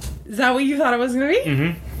 Is that what you thought it was going to be?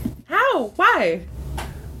 Mm-hmm. How? Why?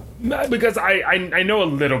 Because I know a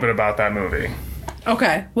little bit about that movie.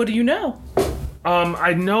 Okay. What do you know?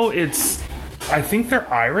 I know it's I think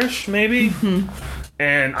they're Irish, maybe.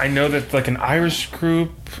 And I know that like an Irish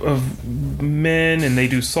group of men, and they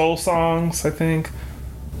do soul songs, I think.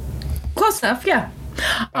 Close enough, yeah.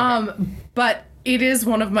 But it is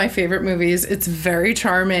one of my favorite movies. It's very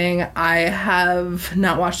charming. I have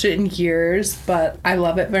not watched it in years, but I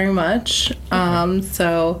love it very much.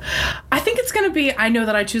 So I think it's going to be, I know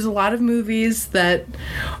that I choose a lot of movies that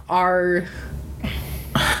are,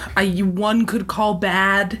 one could call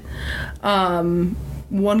bad,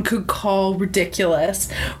 one could call ridiculous,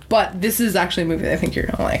 but this is actually a movie that I think you're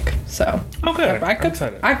going to like. So Okay, I could, I'm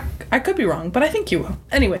excited. I could be wrong, but I think you will.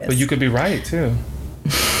 Anyways. But you could be right, too.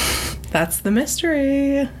 That's the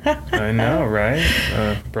mystery. I know, right?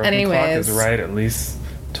 Broken clock is right at least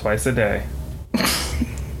twice a day.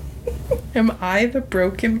 Am I the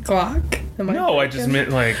broken clock? No, I just meant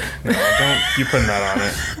like, no, don't you putting that on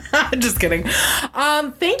it. Just kidding.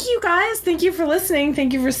 Thank you guys. Thank you for listening.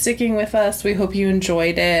 Thank you for sticking with us. We hope you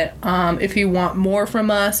enjoyed it. If you want more from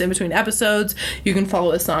us in between episodes, you can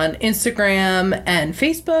follow us on Instagram and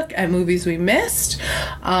Facebook at Movies We Missed.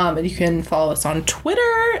 And you can follow us on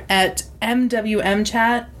Twitter at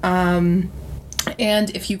MWMChat. And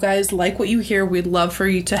if you guys like what you hear, we'd love for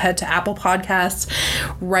you to head to Apple Podcasts,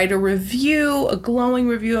 write a review, a glowing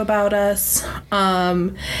review about us,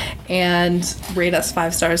 and rate us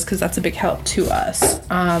 5 stars because that's a big help to us.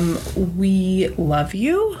 We love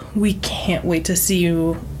you. We can't wait to see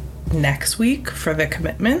you next week for The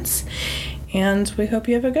Commitments, and we hope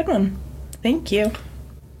you have a good one. Thank you.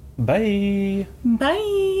 Bye.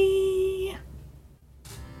 Bye.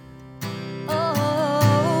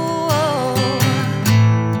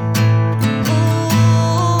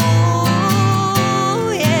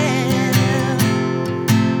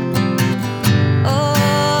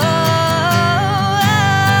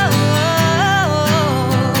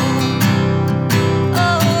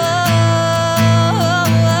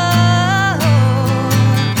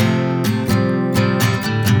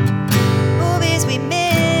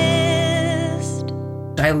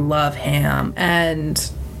 I love ham,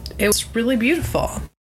 and it was really beautiful.